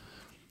Smith.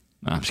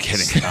 No, I'm just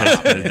kidding.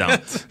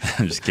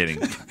 I'm just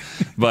kidding.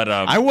 But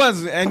I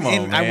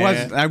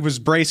was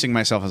bracing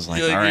myself. I was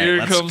like, all right, here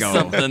let's comes go.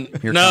 Something.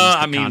 Here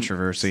comes the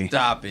controversy.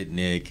 Stop it,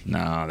 Nick.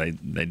 No,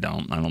 they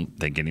don't. I don't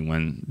think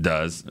anyone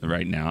does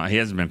right now. He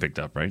hasn't been picked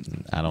up, right?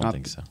 I don't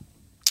think so.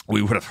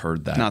 We would have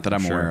heard that. Not that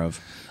I'm aware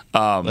of.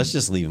 Let's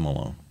just leave him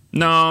alone.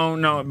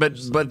 No,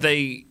 but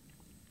they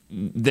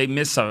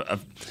miss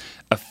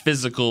a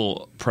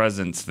physical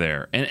presence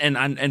there,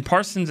 and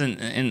Parsons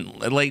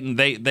and Leighton,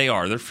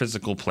 they're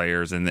physical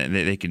players and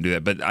they can do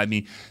that. But I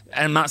mean,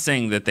 I'm not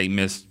saying that they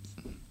missed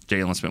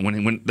Jalen Smith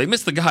when they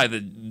missed the guy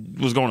that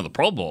was going to the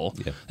Pro Bowl.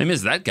 Yeah. They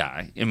missed that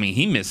guy. I mean,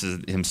 he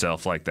misses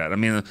himself like that. I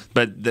mean,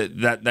 but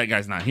that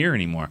guy's not here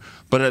anymore.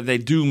 But they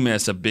do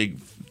miss a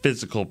big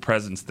physical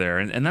presence there,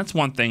 and that's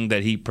one thing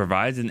that he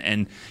provides.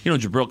 And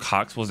Jabril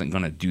Cox wasn't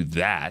going to do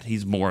that.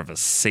 He's more of a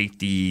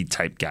safety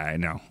type guy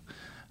now.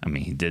 I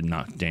mean, he did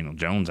knock Daniel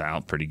Jones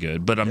out pretty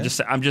good, but I'm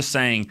just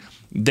saying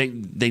they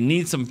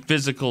need some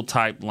physical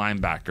type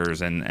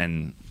linebackers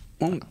and.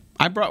 Well,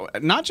 I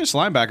brought not just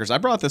linebackers. I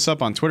brought this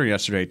up on Twitter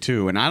yesterday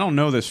too, and I don't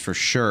know this for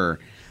sure.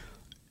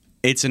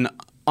 It's an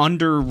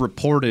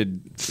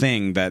underreported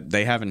thing that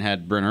they haven't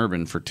had Brent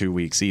Urban for 2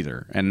 weeks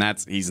either, and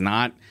he's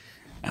not.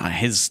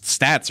 His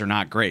stats are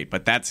not great,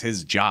 but that's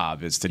his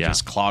job is to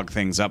just clog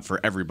things up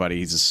for everybody.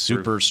 He's a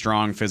super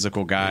strong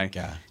physical guy.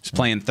 He's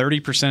playing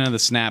 30% of the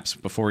snaps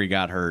before he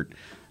got hurt.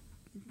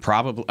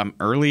 Probably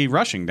early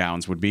rushing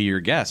downs would be your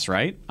guess,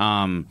 right?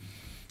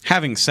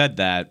 Having said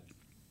that,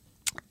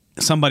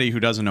 somebody who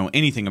doesn't know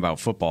anything about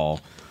football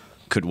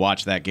could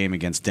watch that game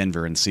against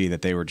Denver and see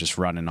that they were just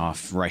running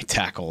off right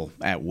tackle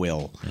at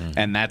will. Mm-hmm.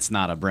 And that's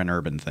not a Brent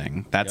Urban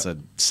thing. That's a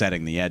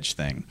setting the edge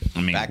thing.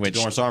 I mean, back to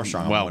Dorrance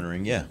Armstrong, I'm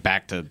wondering,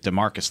 back to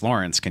DeMarcus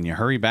Lawrence. Can you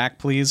hurry back,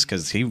 please?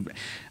 Because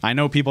I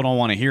know people don't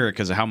want to hear it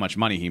because of how much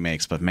money he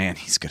makes, but man,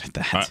 he's good at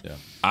that.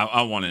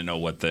 I want to know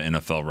what the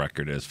NFL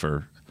record is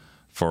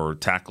for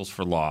tackles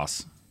for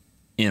loss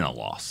in a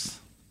loss.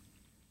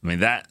 I mean,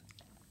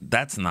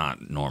 that's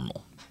not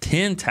normal.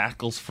 10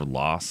 tackles for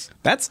loss.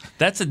 That's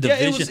a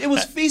division. Yeah, it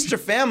was feast or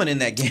famine in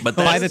that game. But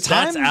that's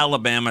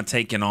Alabama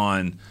taking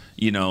on,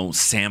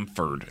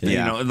 Samford.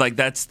 Yeah.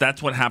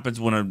 That's what happens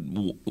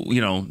when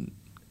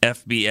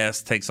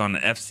FBS takes on the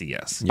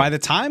FCS. By the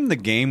time the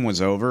game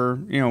was over,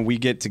 we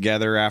get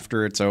together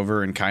after it's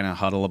over and kind of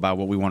huddle about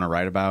what we want to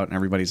write about, and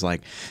everybody's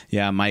like,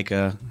 "Yeah,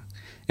 Micah."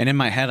 And in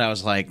my head, I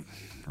was like,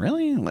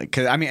 really?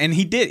 And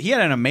he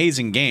had an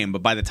amazing game,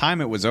 but by the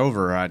time it was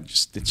over, it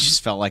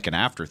just felt like an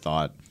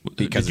afterthought.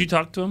 Did you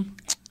talk to him?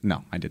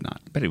 No, I did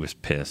not. But he was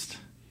pissed.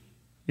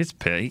 He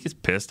gets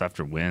pissed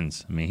after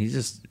wins. I mean,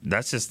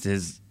 that's just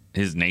his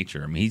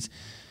nature. I mean,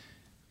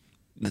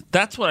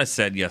 that's what I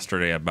said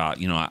yesterday about,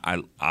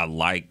 I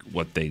like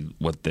what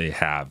they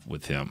have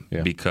with him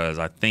because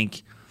I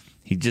think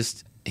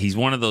he's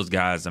one of those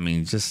guys. I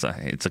mean, it's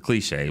a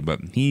cliche, but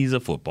he's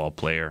a football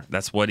player.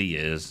 That's what he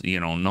is.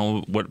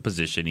 Know what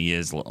position he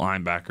is,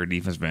 linebacker,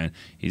 defensive end.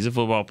 He's a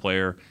football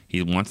player.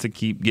 He wants to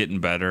keep getting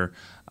better.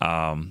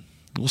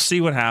 We'll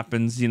see what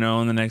happens, in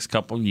the next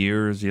couple of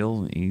years.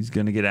 He's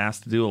going to get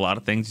asked to do a lot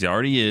of things. He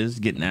already is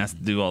getting asked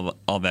to do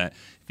all that.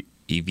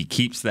 If he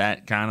keeps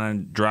that kind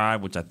of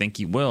drive, which I think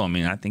he will,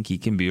 I think he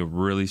can be a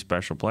really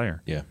special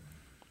player. Yeah.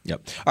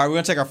 Yep. All right, we're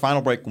going to take our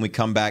final break. When we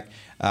come back,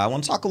 I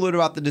want to talk a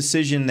little about the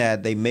decision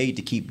that they made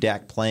to keep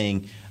Dak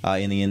playing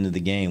in the end of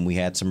the game. We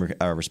had some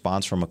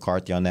response from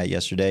McCarthy on that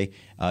yesterday.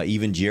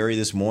 Even Jerry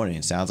this morning.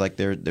 It sounds like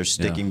they're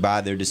sticking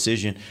by their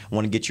decision. I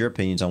want to get your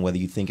opinions on whether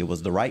you think it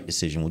was the right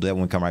decision. We'll do that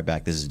when we come right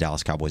back. This is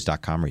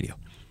DallasCowboys.com radio.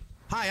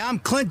 Hi, I'm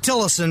Clint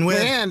Tillison with...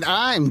 And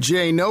I'm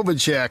Jay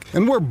Novacek,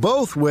 and we're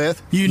both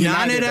with...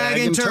 United Ag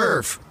and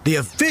Turf, the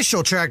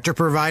official tractor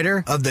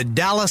provider of the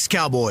Dallas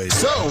Cowboys.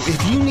 So,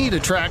 if you need a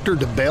tractor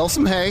to bale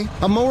some hay,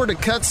 a mower to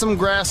cut some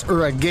grass,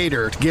 or a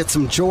gator to get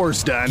some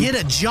chores done... Get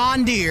a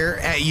John Deere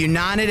at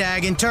United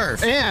Ag and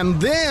Turf.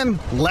 And then,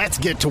 let's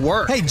get to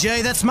work. Hey,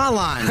 Jay, that's my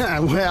line.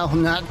 Well,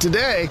 not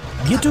today.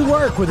 Get to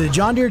work with a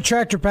John Deere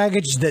tractor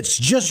package that's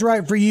just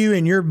right for you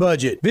and your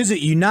budget. Visit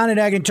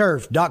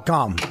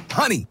UnitedAgAndTurf.com.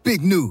 Honey,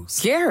 big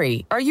news.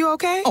 Gary, are you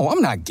okay? Oh, I'm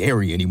not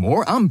Gary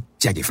anymore. I'm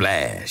Jackie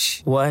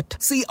Flash. What?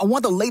 See, I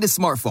want the latest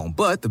smartphone,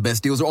 but the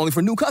best deals are only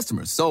for new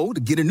customers. So,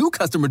 to get a new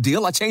customer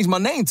deal, I changed my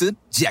name to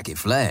Jackie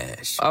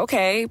Flash.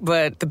 Okay,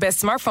 but the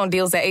best smartphone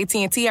deals at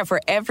AT&T are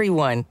for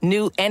everyone,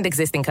 new and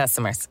existing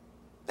customers.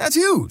 That's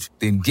huge.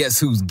 Then guess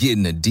who's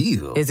getting a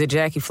deal? Is it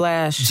Jackie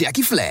Flash?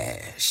 Jackie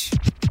Flash.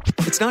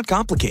 It's not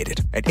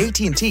complicated. At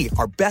AT&T,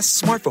 our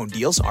best smartphone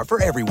deals are for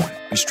everyone.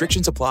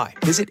 Restrictions apply.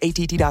 Visit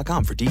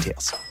att.com for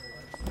details.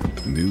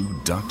 New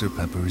Dr.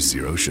 Pepper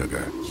Zero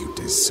Sugar. You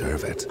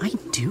deserve it. I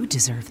do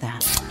deserve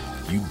that.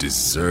 You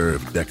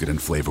deserve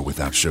decadent flavor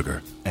without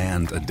sugar.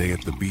 And a day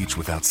at the beach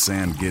without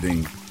sand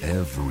getting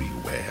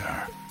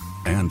everywhere.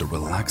 And a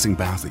relaxing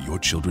bath that your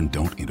children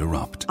don't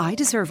interrupt. I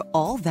deserve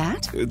all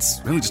that?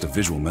 It's really just a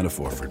visual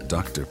metaphor for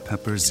Dr.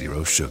 Pepper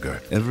Zero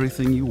Sugar.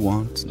 Everything you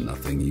want,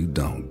 nothing you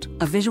don't.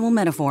 A visual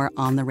metaphor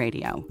on the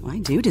radio. I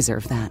do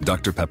deserve that.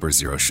 Dr. Pepper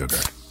Zero Sugar.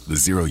 The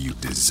zero you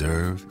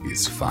deserve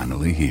is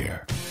finally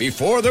here.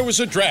 Before there was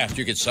a draft,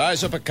 you could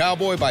size up a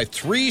cowboy by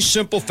 3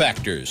 simple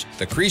factors: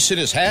 the crease in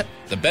his hat,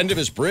 the bend of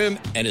his brim,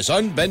 and his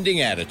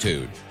unbending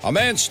attitude. A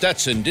man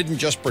Stetson didn't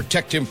just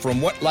protect him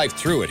from what life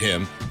threw at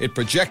him, it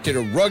projected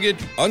a rugged,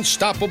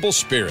 unstoppable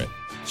spirit.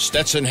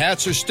 Stetson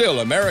hats are still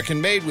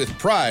American-made with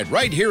pride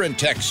right here in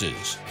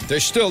Texas.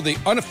 They're still the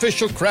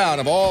unofficial crown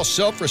of all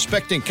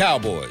self-respecting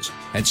cowboys,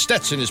 and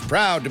Stetson is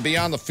proud to be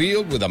on the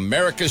field with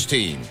America's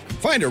team.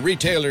 Find a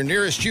retailer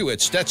nearest you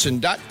at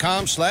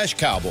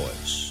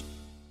stetson.com/cowboys.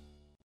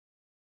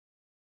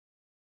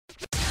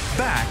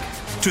 Back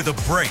to the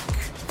break.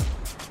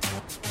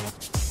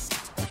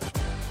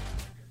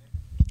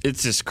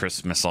 It's just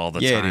Christmas all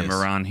the Yeah, time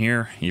around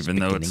here, even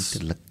though it's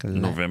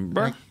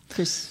November.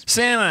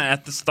 Santa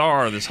at the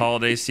Star this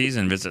holiday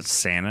season. Visit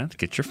Santa to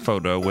get your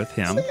photo with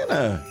him.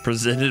 Santa.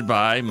 Presented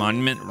by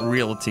Monument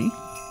Realty.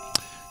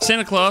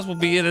 Santa Claus will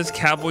be at his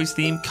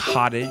Cowboys-themed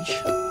cottage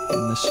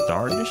in the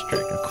Star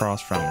District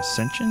across from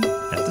Ascension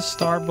at the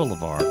Star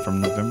Boulevard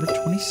from November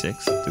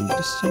 26th through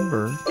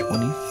December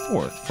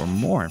 24th. For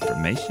more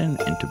information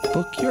and to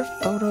book your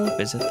photo,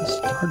 visit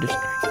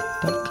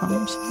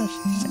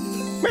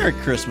thestardistrict.com/Santa. Merry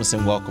Christmas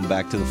and welcome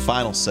back to the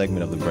final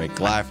segment of the break,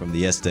 live from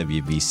the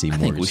SWBC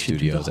Mortgage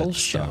Studios the whole at the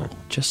Star. show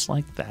just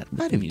like that.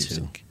 I do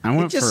music. I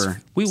went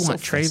for. We so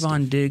want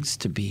Trayvon Diggs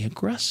to be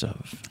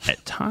aggressive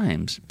at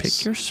times.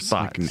 Pick your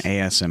spots. Like an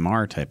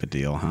ASMR type of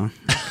deal, huh?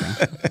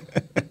 Okay.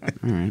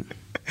 All right.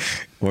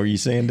 What were you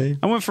saying, Dave?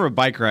 I went for a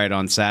bike ride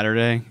on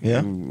Saturday.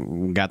 Yeah.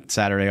 We got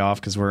Saturday off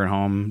because we're at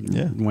home.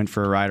 Yeah. Went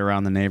for a ride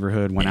around the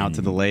neighborhood, went out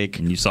to the lake.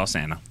 And you saw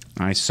Santa.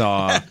 I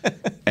saw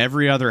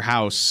every other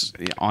house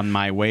on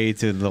my way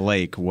to the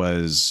lake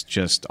was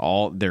just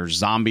there's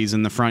zombies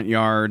in the front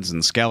yards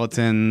and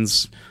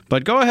skeletons.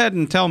 But go ahead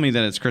and tell me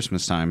that it's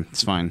Christmas time.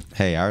 It's fine.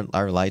 Hey,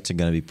 our lights are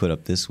going to be put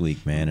up this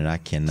week, man, and I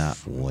cannot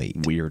wait.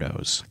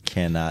 Weirdos.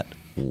 Cannot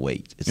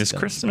wait. Is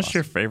Christmas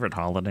your favorite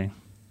holiday?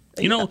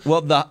 You know,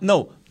 well,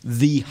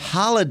 the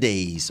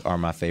holidays are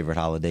my favorite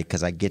holiday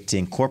because I get to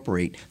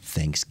incorporate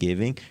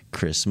Thanksgiving,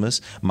 Christmas,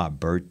 my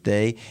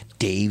birthday,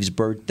 Dave's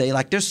birthday.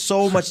 Like, there's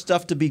so much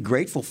stuff to be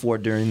grateful for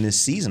during this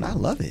season. I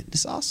love it.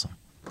 It's awesome,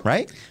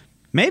 right?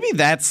 Maybe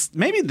that's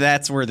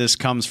where this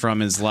comes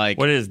from. Is like,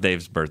 what is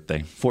Dave's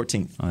birthday?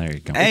 14th. Oh, there you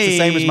go. It's the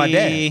same as my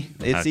dad.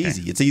 It's Okay.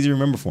 easy. It's easy to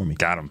remember for me.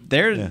 Got him.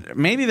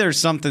 Maybe there's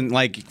something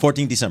like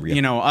 14th December. Yeah.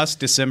 You know, us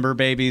December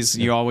babies.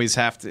 You always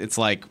have to. It's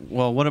like,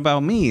 well, what about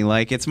me?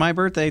 Like, it's my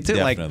birthday too.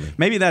 Definitely. Like,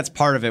 maybe that's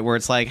part of it. Where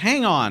it's like,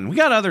 hang on, we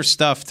got other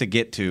stuff to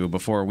get to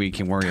before we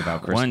can worry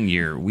about Christmas. One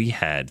year we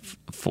had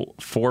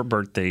 4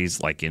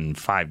 birthdays like in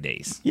 5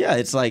 days. Yeah,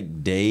 it's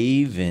like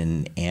Dave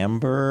and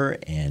Amber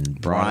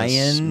and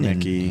Brian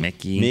and Mickey.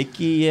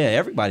 Yeah,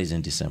 everybody's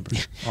in December.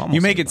 You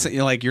make it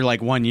like you're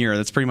like 1 year.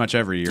 That's pretty much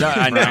every year.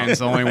 I know. Brian's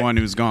the only one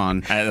who's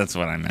gone. That's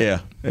what I meant.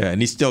 Yeah,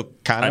 and he's still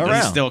kind of around.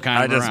 He's still kind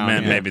I of just around.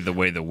 meant yeah. maybe the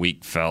way the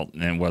week felt,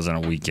 and it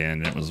wasn't a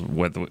weekend. It was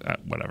with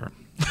whatever.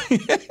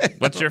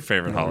 What's your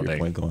favorite holiday?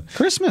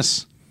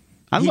 Christmas.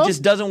 He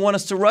just doesn't want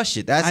us to rush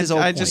it. That's his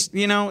whole point. Just,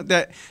 you know,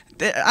 that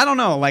I don't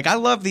know. Like, I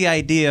love the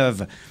idea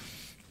of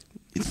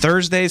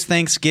Thursday's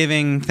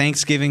Thanksgiving.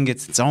 Thanksgiving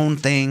gets its own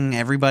thing.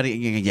 Everybody,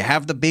 you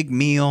have the big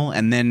meal.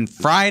 And then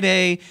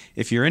Friday,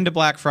 if you're into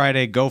Black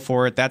Friday, go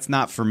for it. That's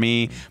not for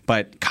me.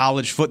 But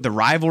the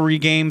rivalry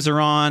games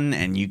are on,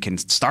 and you can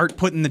start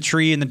putting the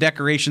tree and the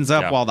decorations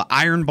up while the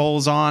Iron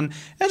Bowl's on.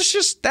 It's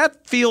just,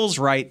 that feels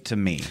right to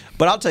me.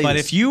 But I'll tell you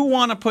if you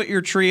want to put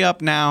your tree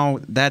up now,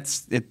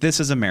 this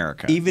is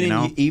America.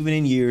 Even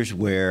in years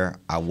where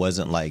I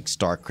wasn't like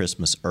start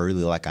Christmas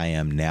early like I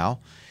am now,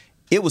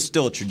 it was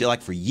still a tradition.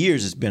 Like for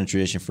years, it's been a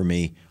tradition for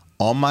me.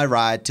 On my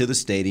ride to the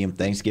stadium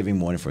Thanksgiving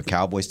morning for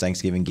Cowboys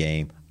Thanksgiving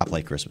game, I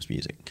play Christmas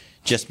music.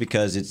 Just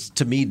because it's,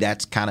 to me,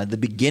 that's kind of the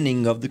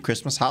beginning of the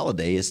Christmas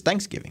holiday is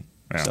Thanksgiving.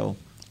 Yeah. So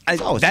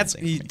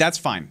that's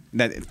fine.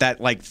 That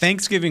like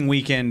Thanksgiving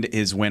weekend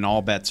is when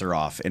all bets are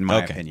off, in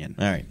my opinion.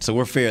 All right, so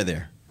we're fair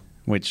there.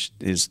 Which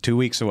is 2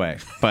 weeks away.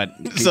 But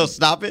so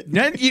stop it.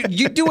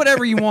 You do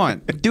whatever you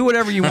want. Do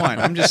whatever you want.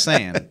 I'm just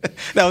saying.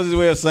 That was his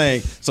way of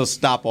saying, so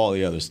stop all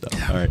the other stuff.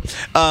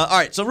 All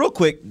right. So real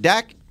quick,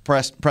 Dak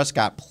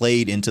Prescott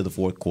played into the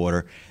fourth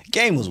quarter.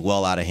 Game was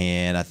well out of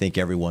hand. I think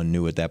everyone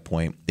knew at that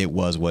point it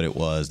was what it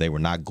was. They were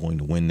not going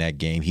to win that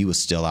game. He was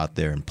still out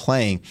there and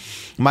playing.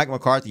 Mike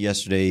McCarthy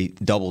yesterday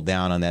doubled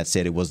down on that,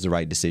 said it was the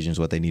right decision, is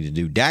what they needed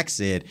to do. Dak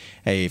said,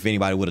 hey, if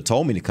anybody would have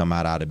told me to come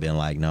out, I'd have been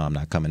like, no, I'm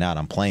not coming out.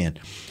 I'm playing.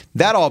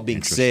 That all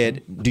being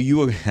said, do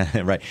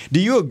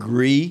you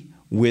agree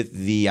with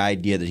the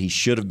idea that he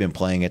should have been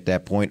playing at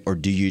that point, or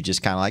do you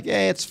just kind of like,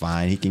 yeah, it's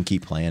fine, he can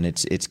keep playing.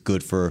 It's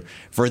good for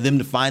them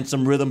to find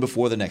some rhythm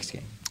before the next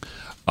game?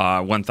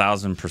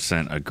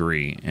 1,000%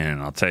 agree,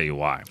 and I'll tell you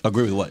why.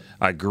 Agree with what?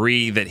 I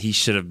agree that he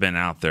should have been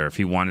out there. If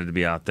he wanted to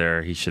be out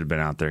there, he should have been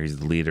out there. He's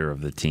the leader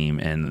of the team.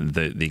 And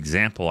the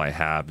example I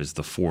have is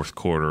the fourth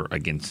quarter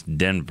against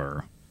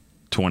Denver,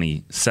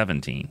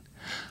 2017.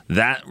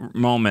 That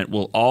moment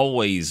will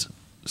always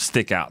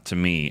stick out to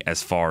me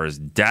as far as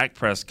Dak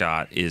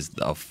Prescott is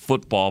a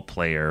football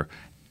player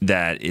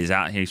that is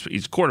out here.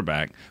 He's a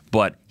quarterback,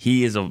 but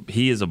he is a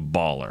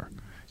baller.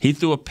 He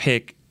threw a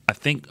pick. I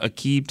think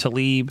Aqib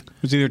Talib.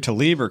 It was either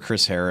Talib or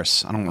Chris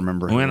Harris. I don't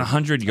remember. Went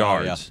 100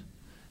 yards. Yeah.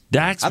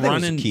 Dak's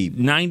running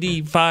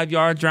 95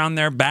 yards around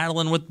there,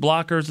 battling with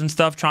blockers and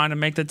stuff, trying to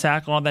make the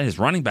tackle. All that. His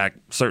running back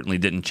certainly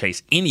didn't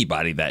chase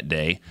anybody that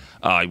day.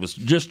 He was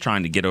just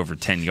trying to get over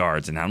 10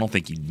 yards, and I don't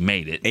think he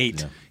made it. 8.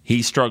 Yeah.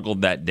 He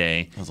struggled that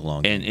day. That was a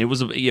long game. And it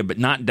was but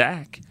not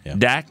Dak. Yeah.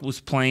 Dak was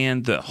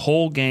playing the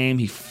whole game.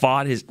 He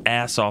fought his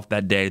ass off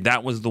that day.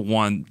 That was the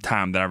one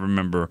time that I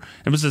remember.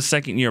 It was the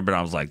second year, but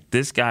I was like,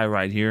 this guy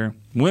right here,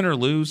 win or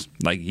lose,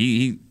 like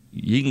he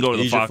can go to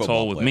the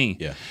foxhole with me.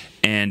 Yeah.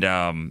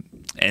 And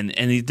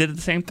he did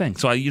the same thing.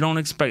 So you don't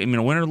expect, win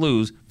or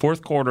lose,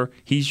 fourth quarter,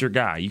 he's your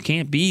guy. You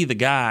can't be the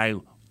guy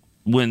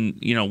when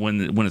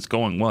it's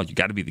going well. You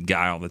got to be the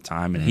guy all the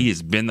time, and he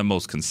has been the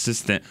most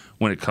consistent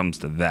when it comes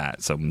to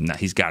that. So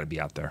he's got to be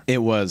out there. It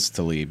was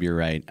Talib. You're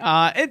right.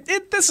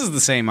 This is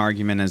the same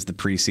argument as the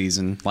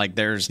preseason. Like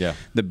there's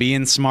the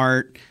being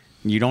smart.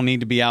 You don't need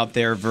to be out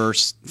there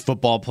versus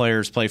football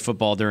players play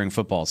football during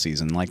football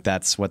season. Like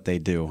that's what they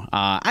do.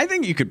 I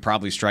think you could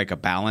probably strike a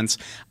balance.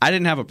 I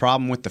didn't have a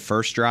problem with the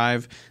first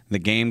drive. The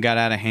game got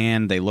out of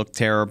hand. They looked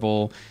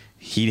terrible.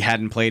 He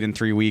hadn't played in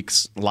 3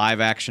 weeks.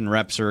 Live action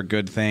reps are a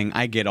good thing.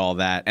 I get all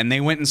that. And they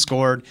went and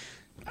scored.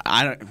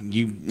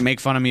 You make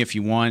fun of me if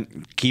you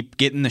want. Keep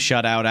getting the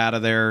shutout out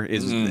of there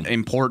is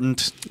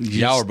important.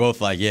 Y'all were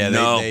both like,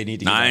 they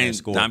need to get that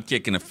score. I'm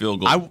kicking a field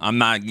goal. I'm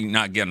not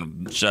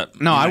getting shut.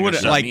 No, I would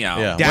like me out.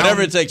 Yeah.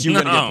 Whatever it takes, you're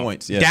going to get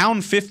points. Yeah.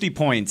 Down 50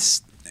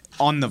 points.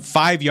 On the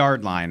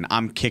 5-yard line,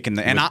 I'm kicking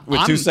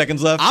with 2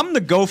 seconds left. I'm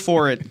the go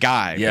for it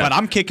guy, but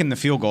I'm kicking the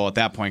field goal at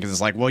that point because it's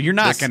like, well,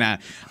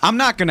 I'm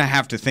not gonna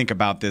have to think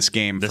about this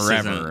game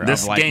forever.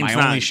 This game's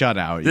my only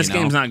shutout. This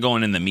game's not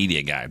going in the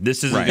media guy.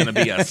 This isn't going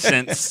to be a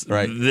sense.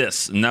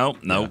 This, nope,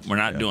 we're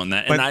not doing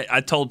that. And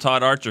I told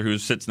Todd Archer, who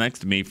sits next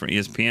to me from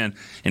ESPN,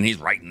 and he's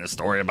writing a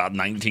story about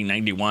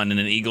 1991 and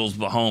an Eagles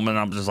home, and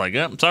I'm just like,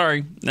 I'm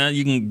sorry, now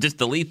you can just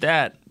delete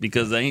that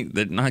because they're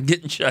not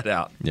getting shut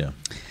out. Yeah.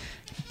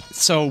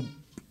 So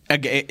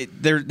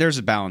there's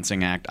a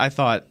balancing act. I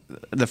thought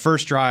the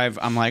first drive,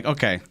 I'm like,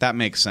 okay, that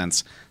makes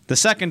sense. The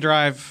second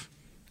drive,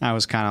 I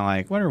was kind of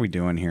like, what are we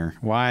doing here?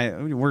 Why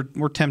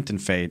we're tempting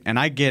fate? And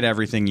I get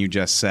everything you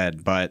just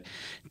said, but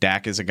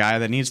Dak is a guy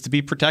that needs to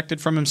be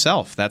protected from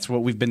himself. That's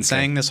what we've been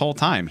saying this whole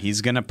time. He's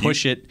going to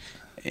push it.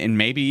 And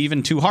maybe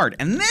even too hard.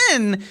 And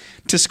then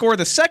to score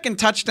the second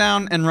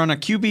touchdown and run a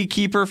QB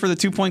keeper for the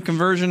 2-point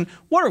conversion,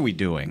 what are we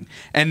doing?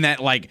 And that,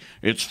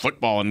 it's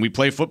football and we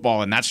play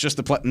football and that's just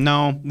the play.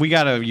 No, we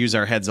got to use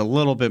our heads a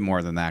little bit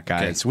more than that,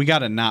 guys. Okay. We got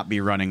to not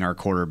be running our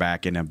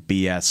quarterback in a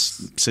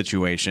BS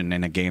situation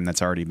in a game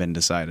that's already been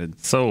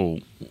decided. So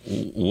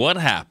what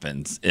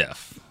happens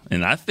if,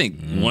 and I think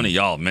one of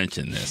y'all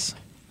mentioned this,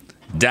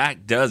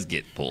 Dak does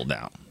get pulled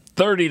out.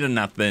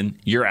 30-0,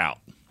 you're out.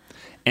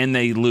 And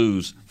they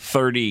lose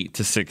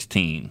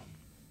 30-16.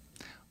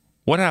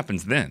 What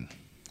happens then?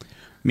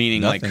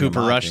 Meaning, Nothing,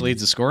 Cooper Rush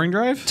leads a scoring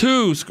drive?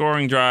 2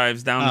 scoring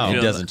drives down the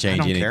field. It doesn't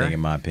change anything,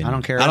 in my opinion. I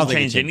don't care. I don't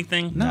change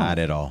anything? No. Not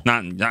at all.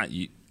 Not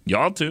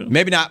y'all too.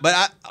 Maybe not,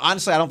 but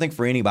honestly, I don't think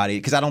for anybody,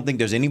 because I don't think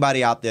there's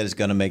anybody out there that's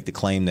going to make the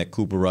claim that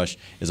Cooper Rush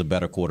is a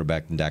better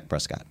quarterback than Dak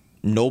Prescott.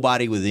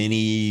 Nobody with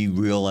any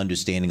real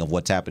understanding of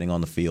what's happening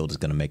on the field is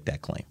going to make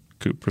that claim.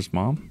 Cooper's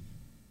mom?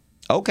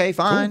 Okay,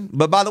 fine. Cool.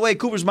 But by the way,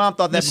 Cooper's mom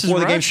thought that before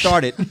the game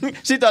started.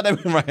 She thought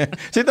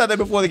that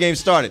before the game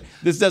started.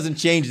 This doesn't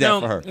change that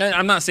for her.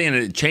 I'm not saying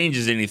it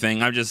changes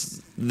anything. I'm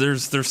just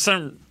there's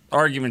some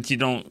arguments you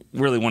don't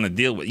really want to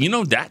deal with.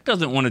 Dak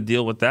doesn't want to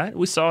deal with that.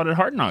 We saw it at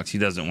Hard Knocks. He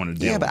doesn't want to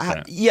deal with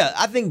that.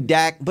 I think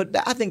Dak, but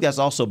I think that's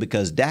also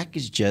because Dak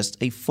is just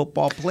a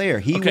football player.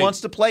 He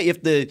wants to play.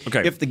 If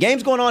the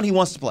game's going on, he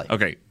wants to play.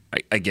 Okay.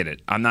 I get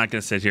it. I'm not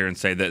going to sit here and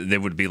say that they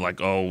would be like,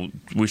 oh,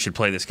 we should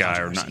play this guy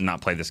or not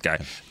play this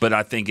guy. But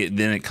I think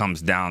then it comes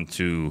down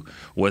to,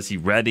 was he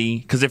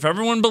ready? Because if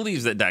everyone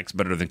believes that Dak's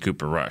better than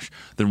Cooper Rush,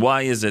 then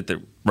why is it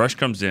that Rush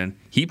comes in,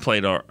 he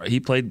played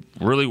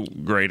really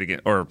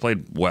great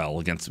played well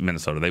against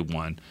Minnesota. They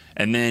won.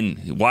 And then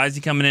why is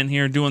he coming in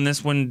here doing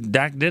this when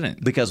Dak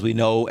didn't? Because we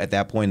know at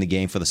that point in the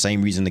game, for the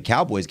same reason the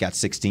Cowboys got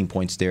 16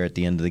 points there at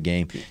the end of the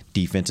game,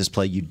 defenses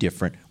play you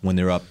different when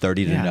they're up 30-0.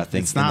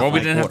 We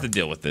didn't have to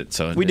deal with it,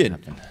 so we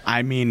didn't.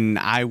 I mean,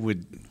 I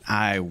would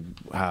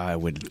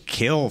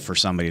kill for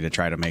somebody to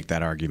try to make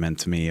that argument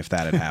to me if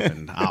that had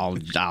happened.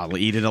 I'll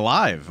eat it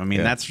alive. I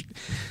mean, that's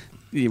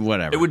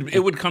whatever.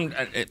 It would come.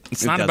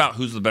 It's not about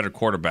who's the better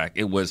quarterback.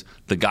 It was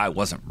the guy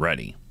wasn't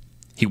ready.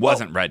 He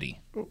wasn't ready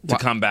to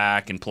come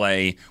back and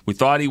play. We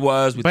thought he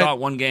was. We thought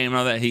one game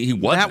that he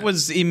wasn't. That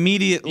was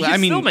immediately. You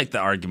can still make the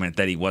argument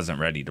that he wasn't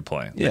ready to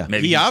play. Yeah,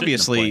 maybe he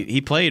obviously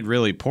played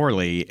really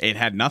poorly. It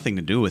had nothing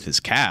to do with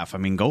his calf. I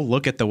mean, go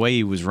look at the way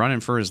he was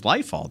running for his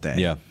life all day.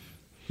 Yeah.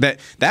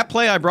 That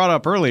play I brought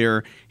up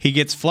earlier, he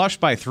gets flushed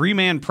by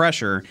 3-man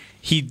pressure.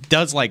 He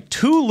does like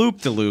 2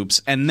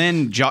 loop-de-loops and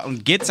then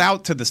gets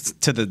out to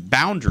the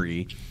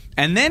boundary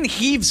and then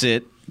heaves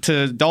it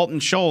to Dalton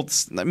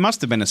Schultz. It must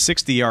have been a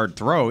 60-yard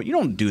throw. You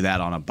don't do that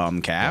on a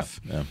bum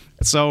calf. Yeah.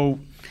 So,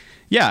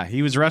 yeah,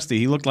 he was rusty.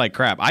 He looked like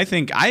crap. I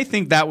think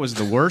that was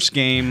the worst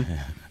game.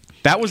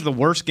 That was the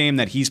worst game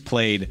that he's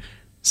played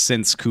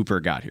since Cooper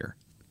got here,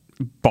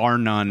 bar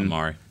none.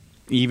 Amari.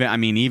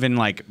 Even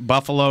like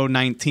Buffalo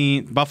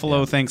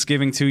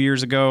Thanksgiving 2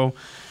 years ago,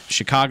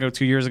 Chicago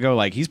 2 years ago.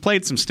 Like, he's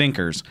played some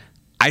stinkers.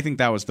 I think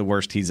that was the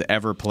worst he's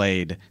ever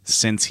played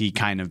since he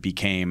took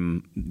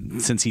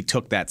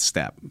that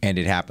step. And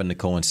it happened to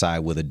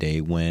coincide with a day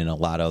when a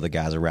lot of other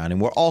guys around him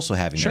were also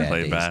having bad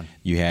days. Bad.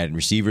 You had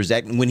receivers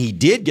that, when he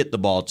did get the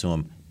ball to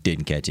him,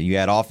 didn't catch it. You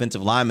had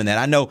offensive linemen that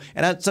I know,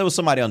 and I saw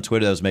somebody on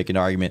Twitter that was making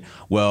an argument,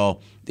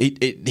 well,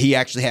 he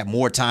actually had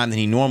more time than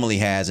he normally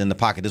has in the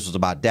pocket. This was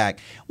about Dak.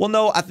 Well,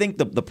 no, I think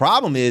the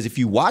problem is if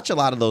you watch a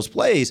lot of those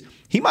plays,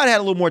 he might have had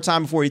a little more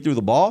time before he threw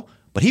the ball,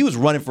 but he was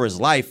running for his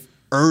life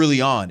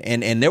early on.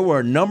 And there were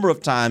a number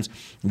of times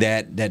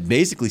that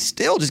basically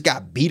still just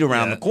got beat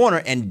around the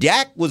corner, and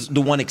Dak was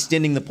the one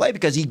extending the play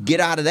because he'd get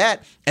out of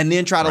that and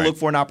then try to look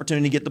for an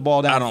opportunity to get the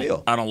ball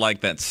downfield. I don't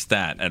like that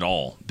stat at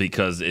all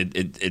because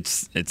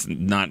it's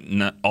not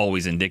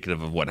always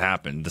indicative of what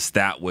happened. The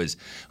stat was,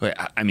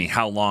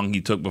 how long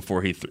he took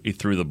before he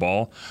threw the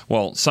ball.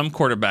 Well, some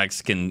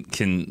quarterbacks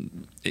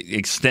can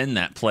extend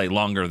that play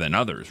longer than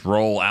others.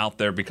 Roll out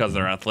there because of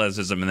their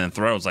athleticism and then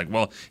throw. It's like,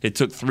 well, it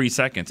took 3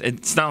 seconds.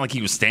 It's not like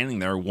he was standing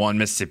there 1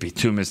 Mississippi,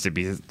 2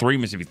 Mississippi, 3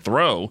 Mississippi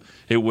throw.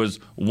 It was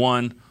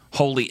 1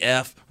 holy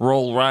F,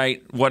 roll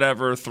right,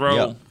 whatever, throw.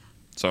 Yep.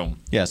 So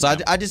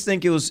I just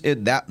think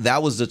that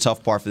was the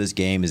tough part for this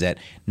game is that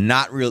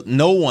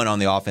no one on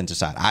the offensive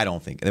side. I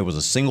don't think there was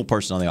a single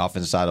person on the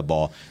offensive side of the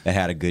ball that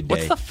had a good day.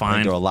 What's the fine? I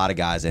think there were a lot of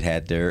guys that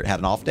had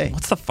an off day.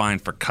 What's the fine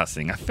for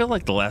cussing? I feel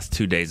like the last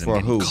 2 days I'm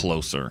getting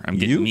closer. I'm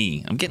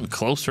getting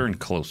closer and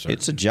closer.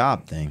 It's a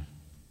job thing.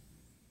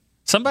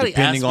 Somebody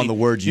depending asked me, on the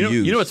words you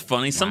use. You know what's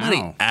funny?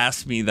 Somebody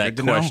asked me that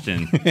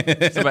question. Somebody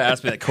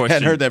asked me that question.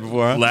 Hadn't heard that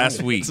before. Huh?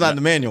 Last week. It's not in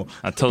the manual.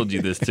 I told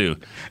you this too.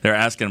 They're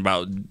asking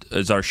about,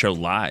 is our show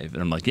live?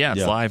 And I'm like, yeah,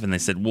 it's live. And they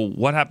said, well,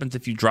 what happens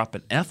if you drop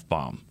an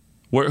F-bomb?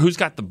 Who's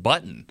got the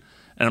button?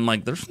 And I'm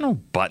like, there's no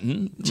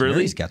button, really.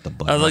 Jerry's got the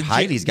button. Like,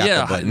 Heidi's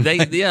got the button.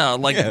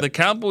 The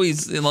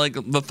Cowboys, like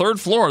the third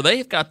floor,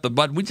 they've got the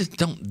button. We just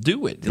don't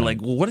do it. They're like,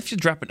 well, what if you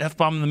drop an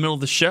F-bomb in the middle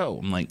of the show?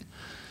 I'm like,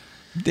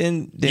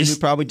 Then we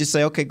probably just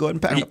say, okay, go ahead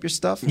and pack up your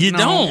stuff.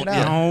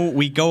 No,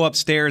 we go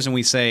upstairs and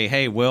we say,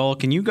 hey, Will,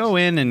 can you go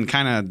in and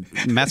kind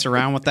of mess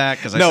around with that?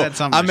 Because I said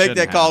something I make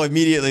that call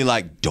immediately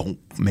like, don't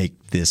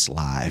make this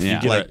live.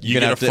 Yeah. You're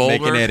going to have to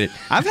make an edit.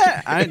 I've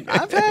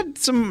had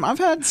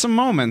some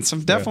moments.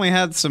 I've definitely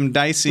had some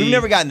dicey. We've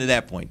never gotten to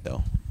that point,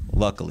 though.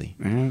 Luckily.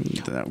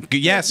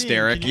 Yes,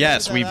 Derek.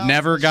 Yes, we've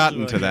never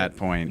gotten to that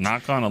point.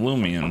 Knock on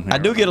aluminum. I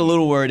do get a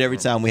little worried every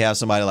time we have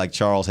somebody like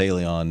Charles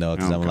Haley on, though,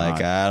 because I'm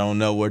like, I don't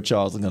know where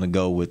Charles is going to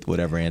go with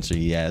whatever answer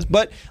he has.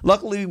 But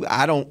luckily,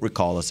 I don't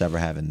recall us ever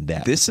having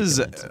that. This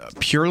is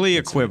purely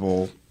a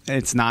quibble.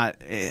 It's not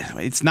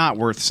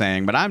worth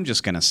saying, but I'm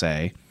just going to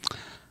say,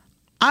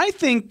 I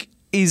think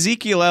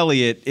Ezekiel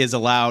Elliott is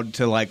allowed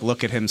to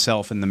look at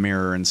himself in the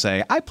mirror and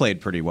say, I played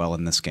pretty well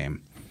in this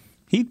game.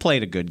 He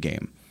played a good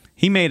game.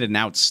 He made an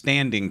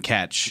outstanding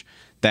catch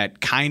that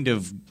kind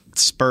of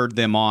spurred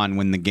them on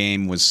when the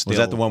game was still. Was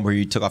that the one where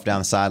you took off down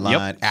the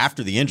sideline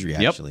after the injury,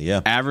 actually?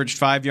 Yep. Yeah. Averaged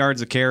 5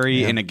 yards a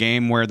carry in a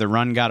game where the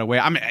run got away.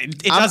 I mean,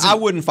 I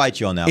wouldn't fight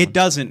you on that one. It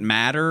doesn't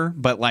matter,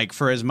 but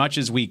for as much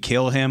as we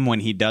kill him when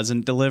he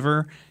doesn't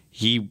deliver,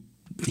 he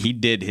he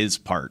did his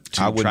part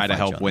to try to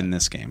help win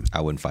this game.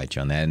 I wouldn't fight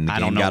you on that. And I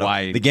don't know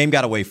why the game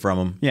got away from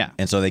him. Yeah,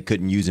 and so they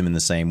couldn't use him in the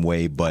same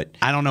way. But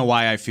I don't know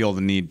why I feel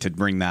the need to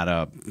bring that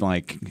up.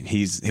 Like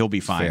he'll be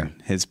fine. Fair.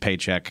 His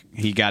paycheck,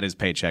 he got his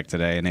paycheck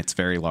today, and it's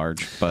very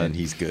large. But and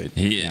he's good.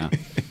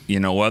 You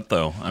know what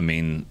though? I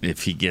mean,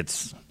 if he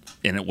gets,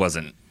 and it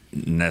wasn't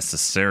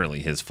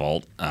necessarily his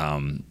fault.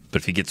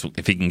 But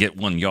if he can get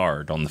 1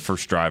 yard on the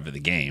first drive of the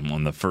game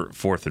on the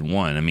 4th and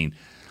 1, I mean,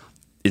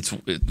 it's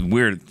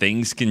weird.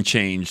 Things can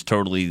change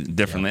totally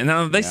differently. And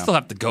now they still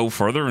have to go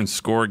further and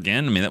score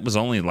again. I mean, that was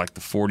only like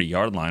the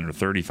 40-yard line or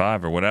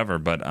 35 or whatever.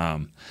 But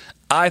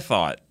I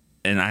thought,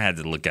 and I had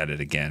to look at it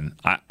again,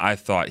 I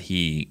thought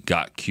he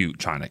got cute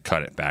trying to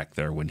cut it back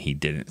there when he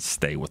didn't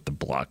stay with the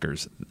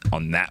blockers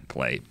on that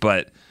play.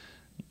 But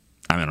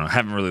I mean, I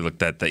haven't really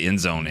looked at the end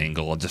zone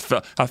angle.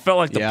 I felt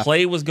like the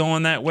play was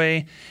going that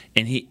way,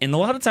 and a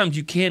lot of times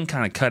you can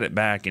kind of cut it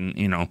back,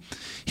 and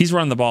he's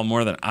run the ball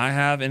more than I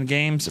have in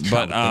games.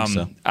 But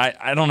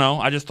I don't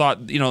know. I just thought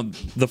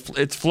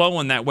it's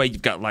flowing that way.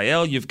 You've got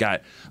Lyle, you've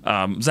got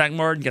Zach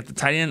Martin, you got the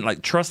tight end.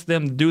 Like trust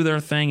them to do their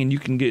thing, and you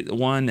can get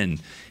one.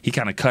 And he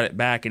kind of cut it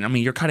back, and I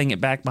mean you're cutting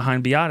it back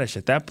behind Biadasz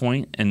at that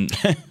point, and.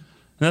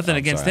 Nothing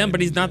against him,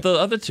 but he's not the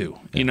other two.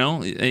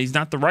 Yeah. He's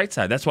not the right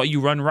side. That's why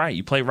you run right.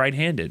 You play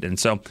right-handed. And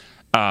so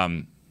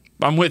I'm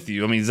with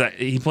you. I mean,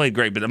 he played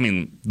great, but I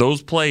mean,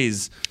 those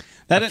plays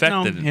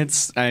affected.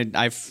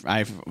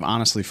 I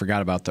honestly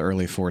forgot about the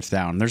early 4th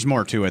down. There's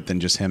more to it than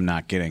just him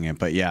not getting it.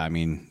 But yeah, I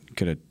mean,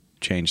 could have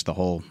changed the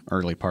whole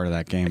early part of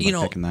that game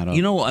by picking that up.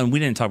 And we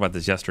didn't talk about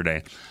this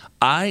yesterday.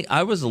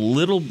 I was a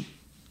little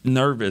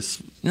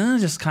nervous,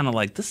 just kind of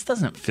like, this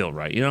doesn't feel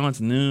right. It's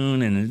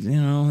noon, and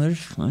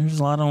there's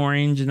a lot of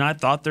orange, and I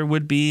thought there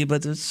would be,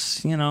 but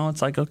it's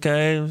it's like,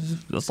 okay,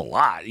 that's a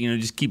lot.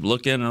 Just keep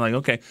looking and like,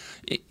 okay,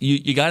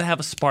 you got to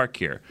have a spark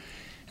here.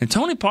 And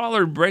Tony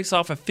Pollard breaks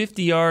off a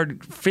 54-yard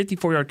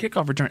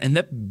kickoff return, and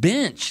that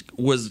bench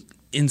was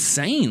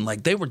insane.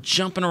 Like they were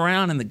jumping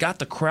around, and they got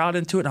the crowd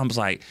into it. And I was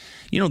like,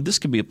 this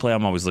could be a play.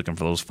 I'm always looking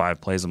for those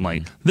 5 plays. I'm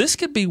like, this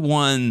could be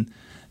one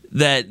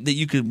that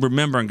you could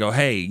remember and go,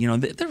 hey,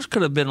 there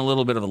could have been a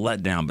little bit of a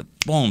letdown, but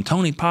boom,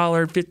 Tony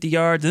Pollard, 50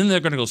 yards, and then they're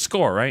going to go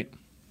score, right?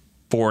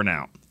 4 and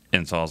out.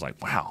 And so I was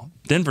like, wow.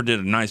 Denver did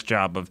a nice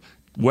job of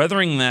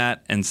weathering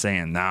that and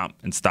saying, nah,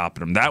 and stopping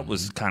them. That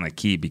was kind of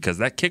key because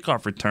that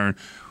kickoff return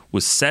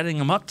was setting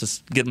them up to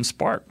get them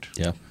sparked.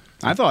 Yeah.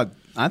 I thought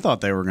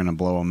they were going to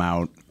blow them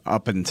out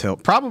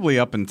probably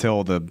up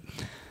until the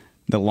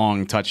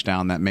long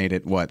touchdown that made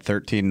it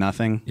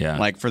 13-0. Yeah,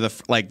 like for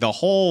the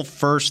whole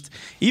first,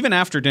 even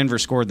after Denver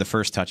scored the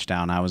first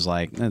touchdown, I was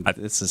like,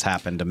 this has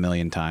happened a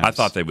million times. I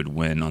thought they would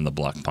win on the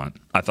block punt.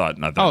 I thought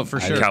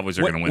for sure. The Cowboys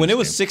are going to win. When it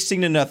was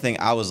 16-0,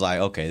 I was like,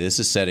 okay, this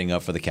is setting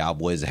up for the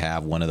Cowboys to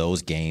have one of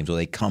those games where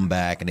they come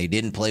back and they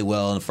didn't play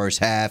well in the first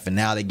half, and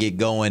now they get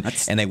going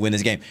and they win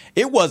this game.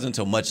 It wasn't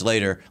until much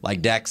later,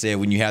 like Dak said,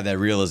 when you have that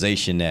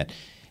realization that.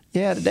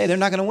 Yeah, today they're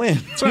not going to win.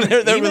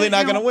 They're really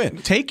not going to win.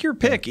 Take your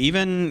pick.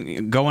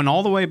 Even going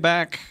all the way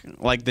back,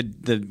 like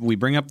we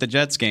bring up the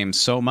Jets game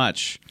so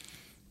much.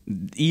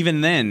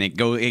 Even then,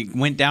 it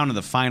went down to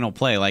the final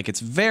play. Like it's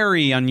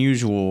very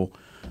unusual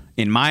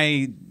in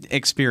my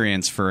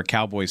experience for a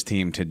Cowboys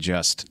team to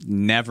just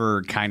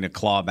never kind of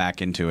claw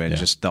back into it. Yeah.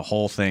 Just the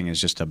whole thing is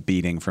just a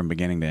beating from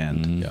beginning to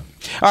end. Mm-hmm. Yeah.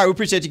 All right, we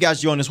appreciate you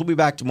guys joining us. We'll be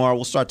back tomorrow.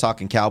 We'll start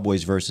talking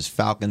Cowboys versus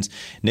Falcons.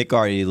 Nick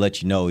already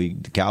let you know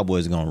the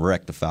Cowboys are going to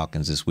wreck the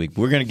Falcons this week.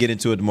 We're going to get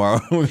into it tomorrow.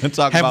 We're going to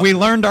talk about. Have we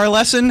learned our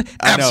lesson?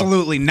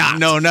 Absolutely not.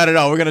 No, not at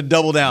all. We're going to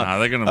double down. Nah,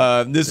 they're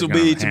gonna, this will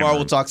be tomorrow.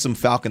 We'll talk some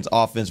Falcons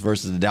offense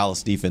versus the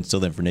Dallas defense.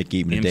 Till then, for Nick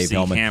Eatman and Dave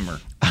Hellman. Hammer.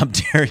 I'm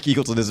Derek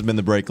Eagleton. This has been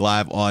The Break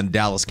live on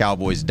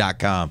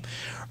DallasCowboys.com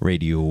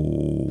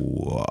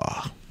radio.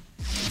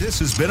 This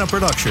has been a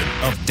production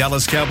of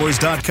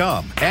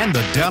DallasCowboys.com and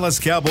the Dallas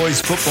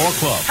Cowboys Football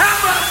Club. How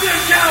about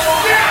this,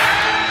 Cowboys? Yeah!